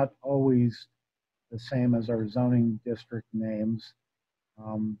are not always the same as our zoning district names.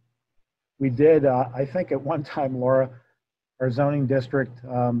 We did, I think at one time, Laura, our zoning district,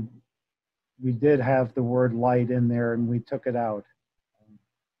 we did have the word light in there and we took it out.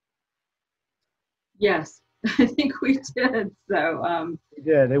 Yes, I think we did. So we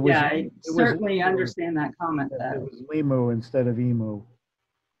did. It was, yeah, I certainly understand that comment though. It was LEMU instead of EMU.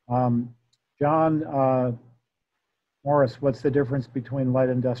 John Morris, what's the difference between light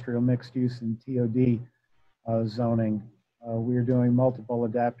industrial mixed use and TOD zoning? We're doing multiple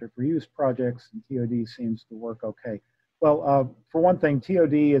adaptive reuse projects and TOD seems to work okay. Well, for one thing,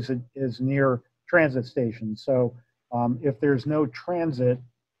 TOD is near transit stations. So if there's no transit,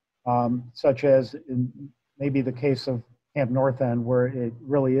 such as in maybe the case of Camp North End, where it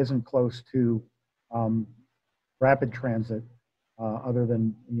really isn't close to rapid transit, other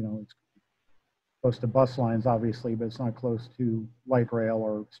than, it's close to bus lines, obviously, but it's not close to light rail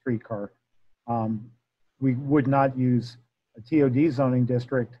or streetcar. We would not use a TOD zoning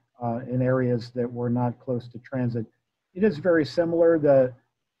district in areas that were not close to transit. It is very similar. The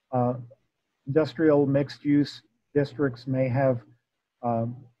Industrial mixed-use districts may have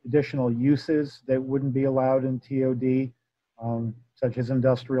additional uses that wouldn't be allowed in TOD, such as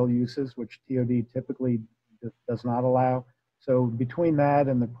industrial uses, which TOD typically does not allow. So between that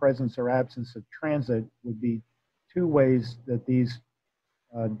and the presence or absence of transit would be two ways that these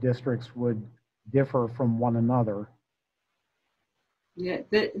districts would differ from one another. Yeah,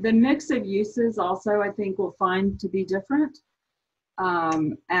 the mix of uses also, I think, will find to be different,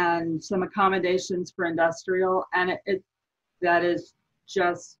 and some accommodations for industrial, and that is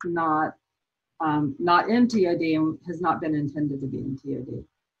just not in TOD and has not been intended to be in TOD.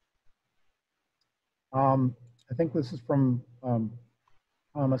 I think this is from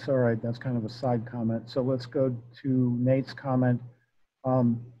Thomas. All right, that's kind of a side comment. So let's go to Nate's comment.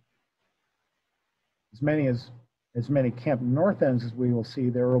 As many Camp North ends as we will see,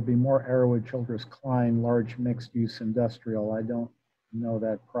 there will be more Arrowwood, Childress, Klein, large mixed-use industrial. I don't know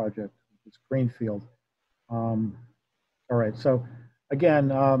that project. It's Greenfield. All right, so again,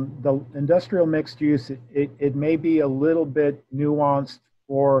 the industrial mixed use, it may be a little bit nuanced,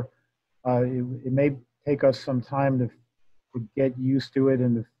 or it may take us some time to get used to it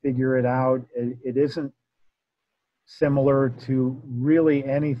and to figure it out. It isn't similar to really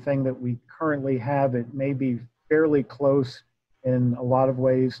anything that we currently have. It may be fairly close in a lot of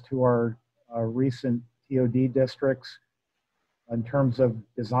ways to our recent TOD districts in terms of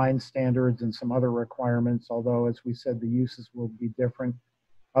design standards and some other requirements, although as we said, the uses will be different.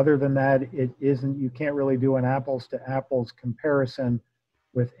 Other than that, you can't really do an apples to apples comparison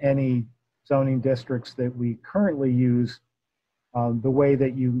with any zoning districts that we currently use the way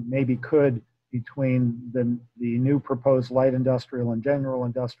that you maybe could between the new proposed light industrial and general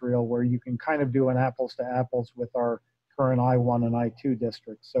industrial, where you can kind of do an apples to apples with our current I1 and I2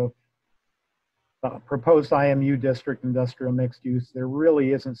 districts. So proposed IMU district industrial mixed use, there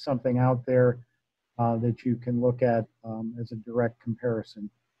really isn't something out there that you can look at as a direct comparison.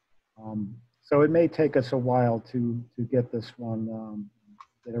 So it may take us a while to get this one,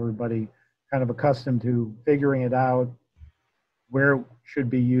 get everybody kind of accustomed to figuring it out, where it should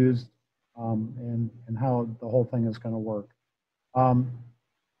be used, and how the whole thing is going to work.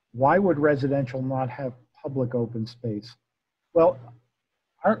 Why would residential not have public open space? Well,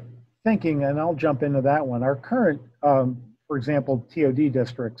 our thinking, and I'll jump into that one, our current, for example, TOD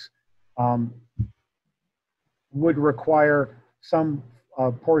districts would require some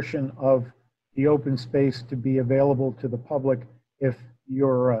portion of the open space to be available to the public if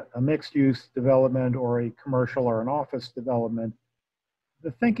you're a mixed-use development or a commercial or an office development.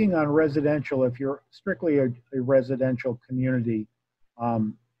 The thinking on residential, if you're strictly a residential community,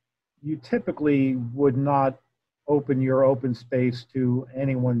 you typically would not open your open space to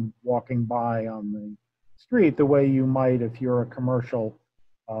anyone walking by on the street the way you might if you're a commercial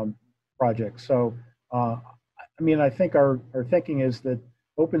project. So, I mean, I think our thinking is that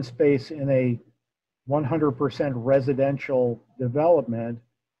open space in a 100% residential development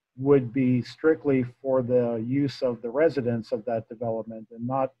would be strictly for the use of the residents of that development and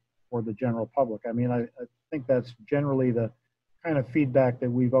not for the general public. I mean, I think that's generally the kind of feedback that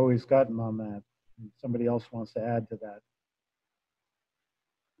we've always gotten on that. Somebody else wants to add to that.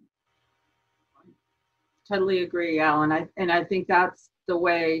 Totally agree, Alan. And I think that's the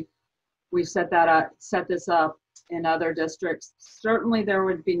way we set this up in other districts. Certainly there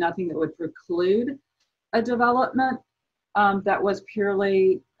would be nothing that would preclude a development that was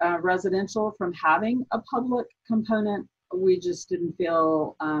purely residential from having a public component. We just didn't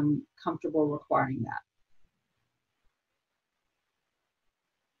feel comfortable requiring that.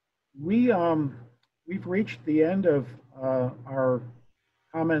 We've reached the end of our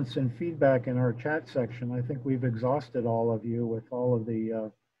comments and feedback in our chat section. I think we've exhausted all of you with all of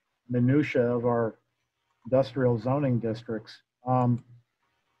the minutia of our industrial zoning districts.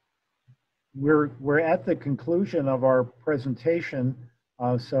 We're at the conclusion of our presentation,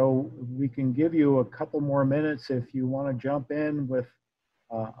 so we can give you a couple more minutes if you want to jump in with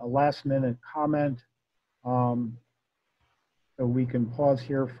a last minute comment. So we can pause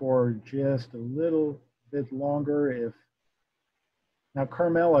here for just a little bit longer. Now,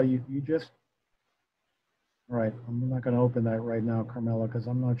 Carmela, you just, all right, I'm not going to open that right now, Carmela, because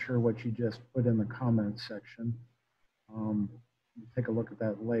I'm not sure what you just put in the comments section. We'll take a look at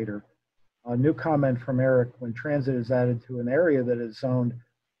that later. A new comment from Eric: when transit is added to an area that is zoned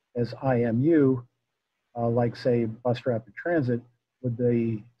as IMU, like say bus rapid transit, would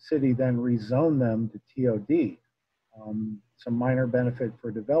the city then rezone them to TOD? Some minor benefit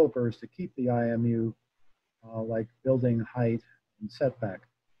for developers to keep the IMU, like building height and setback.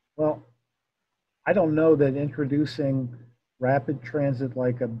 Well, I don't know that introducing rapid transit,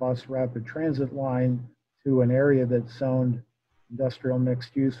 like a bus rapid transit line, to an area that's zoned industrial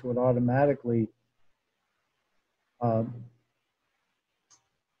mixed use would automatically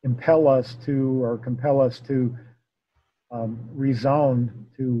compel us to rezone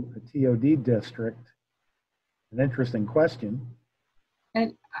to a TOD district. An interesting question.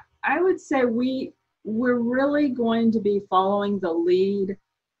 And I would say we're really going to be following the lead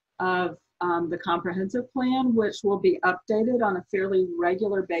of the comprehensive plan, which will be updated on a fairly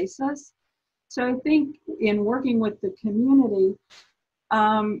regular basis. So I think in working with the community,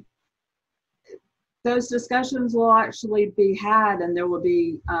 those discussions will actually be had, and there will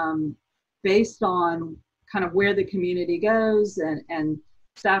be, based on kind of where the community goes and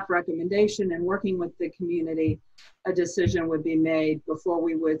staff recommendation and working with the community, a decision would be made before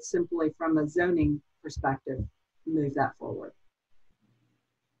we would simply, from a zoning perspective, move that forward.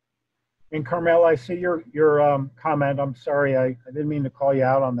 And Carmel, I see your comment. I'm sorry, I didn't mean to call you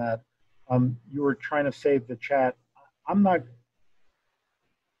out on that. You were trying to save the chat. I'm not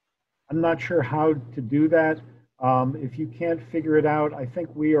sure how to do that. If you can't figure it out, I think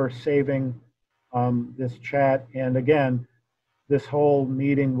we are saving this chat. And again, this whole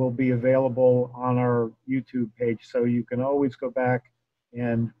meeting will be available on our YouTube page, so you can always go back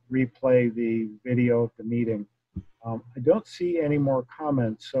and replay the video of the meeting. I don't see any more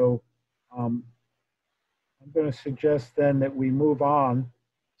comments, so I'm going to suggest then that we move on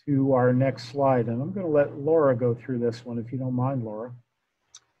to our next slide. And I'm going to let Laura go through this one, if you don't mind, Laura.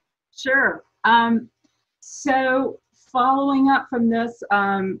 Sure. So following up from this,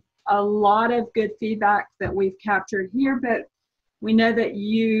 a lot of good feedback that we've captured here, but we know that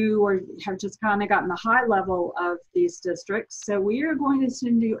you have just kind of gotten the high level of these districts. So we are going to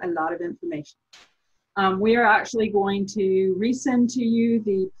send you a lot of information. We are actually going to resend to you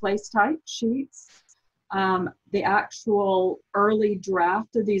the place type sheets, the actual early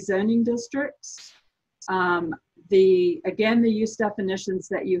draft of these zoning districts, again, the use definitions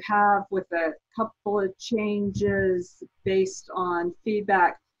that you have with a couple of changes based on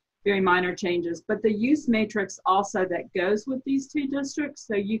feedback, very minor changes, but the use matrix also that goes with these two districts,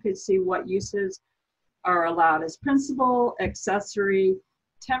 so you could see what uses are allowed as principal, accessory,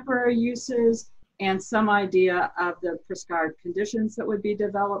 temporary uses, and some idea of the prescribed conditions that would be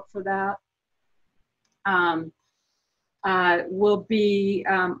developed for that. We'll be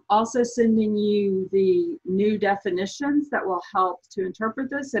also sending you the new definitions that will help to interpret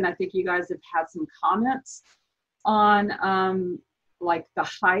this. And I think you guys have had some comments on like the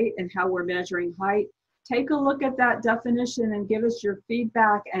height and how we're measuring height. Take a look at that definition and give us your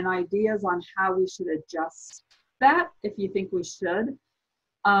feedback and ideas on how we should adjust that, if you think we should.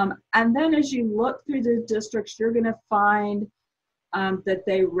 And then as you look through the districts, you're going to find that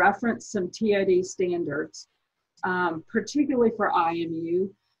they reference some TOD standards, particularly for IMU.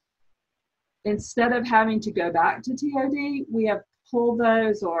 Instead of having to go back to TOD, we have pulled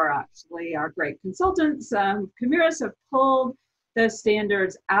those, or actually our great consultants, Camiris, have pulled those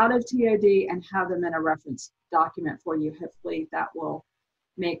standards out of TOD and have them in a reference document for you. Hopefully that will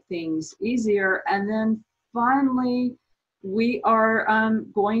make things easier. And then finally, we are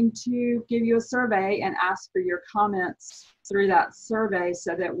going to give you a survey and ask for your comments through that survey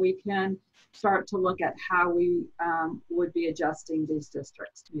so that we can start to look at how we would be adjusting these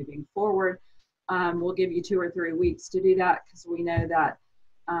districts moving forward. We'll give you 2 or 3 weeks to do that, because we know that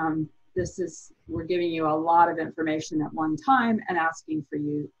we're giving you a lot of information at one time and asking for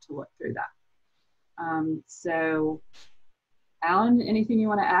you to look through that. So Alan, anything you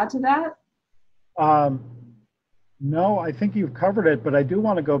want to add to that? No, I think you've covered it, but I do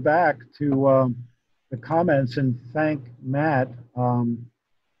want to go back to the comments and thank Matt.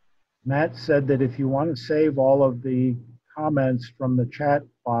 Matt said that if you want to save all of the comments from the chat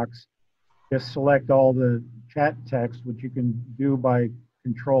box, just select all the chat text, which you can do by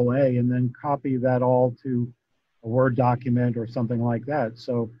Control A, and then copy that all to a Word document or something like that.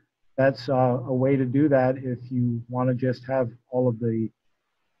 So that's a way to do that if you want to just have all of the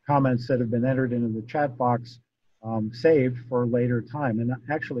comments that have been entered into the chat box saved for a later time. And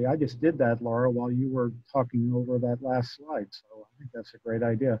actually, I just did that, Laura, while you were talking over that last slide. So I think that's a great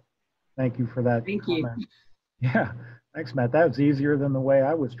idea. Thank you for that. Thank comment. you. Yeah, thanks, Matt. That was easier than the way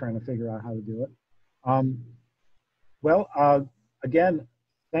I was trying to figure out how to do it. Again,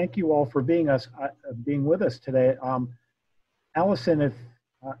 thank you all for being with us today. Allison, if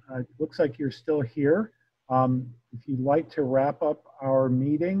it looks like you're still here, if you'd like to wrap up our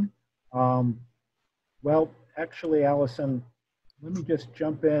meeting. Well, actually, Allison, let me just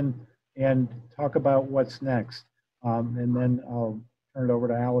jump in and talk about what's next. And then I'll turn it over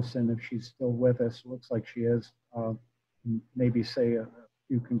to Allison if she's still with us. Looks like she is. maybe say a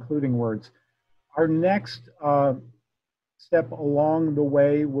few concluding words. Our next step along the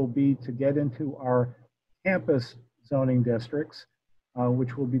way will be to get into our campus zoning districts,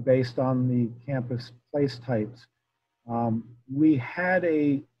 which will be based on the campus place types. We had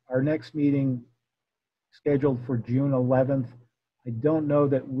our next meeting scheduled for June 11th. I don't know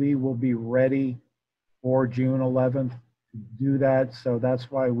that we will be ready for June 11th to do that, so that's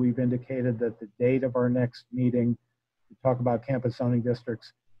why we've indicated that the date of our next meeting to talk about campus zoning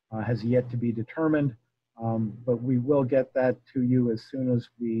districts has yet to be determined, but we will get that to you as soon as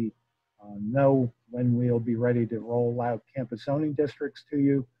we know when we'll be ready to roll out campus zoning districts to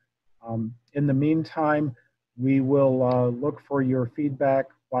you. In the meantime, we will look for your feedback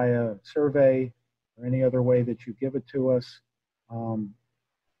via survey or any other way that you give it to us.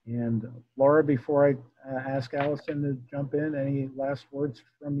 And Laura, before I ask Allison to jump in, any last words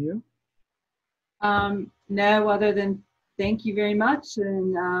from you? No, other than thank you very much,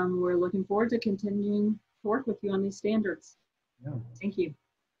 and we're looking forward to continuing to work with you on these standards. Yeah. Thank you.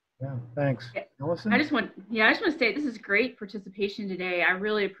 Yeah, thanks. Yeah. Allison? I just want to say this is great participation today. I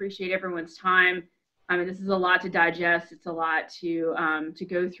really appreciate everyone's time. I mean, this is a lot to digest. It's a lot to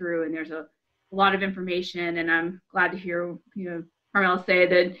go through, and there's a lot of information. And I'm glad to hear Carmel say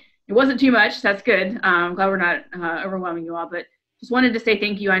that it wasn't too much. That's good. I'm glad we're not overwhelming you all. But just wanted to say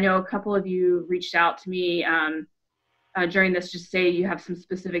thank you. I know a couple of you reached out to me during this, just say you have some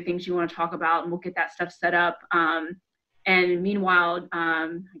specific things you want to talk about, and we'll get that stuff set up. And meanwhile, I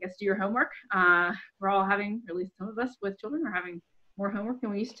guess do your homework. We're all having, or at least some of us with children, are having more homework than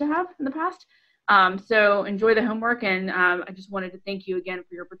we used to have in the past. So enjoy the homework, and I just wanted to thank you again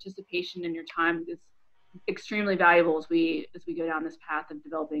for your participation and your time. It's extremely valuable as we go down this path of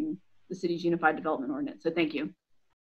developing the city's unified development ordinance. So thank you.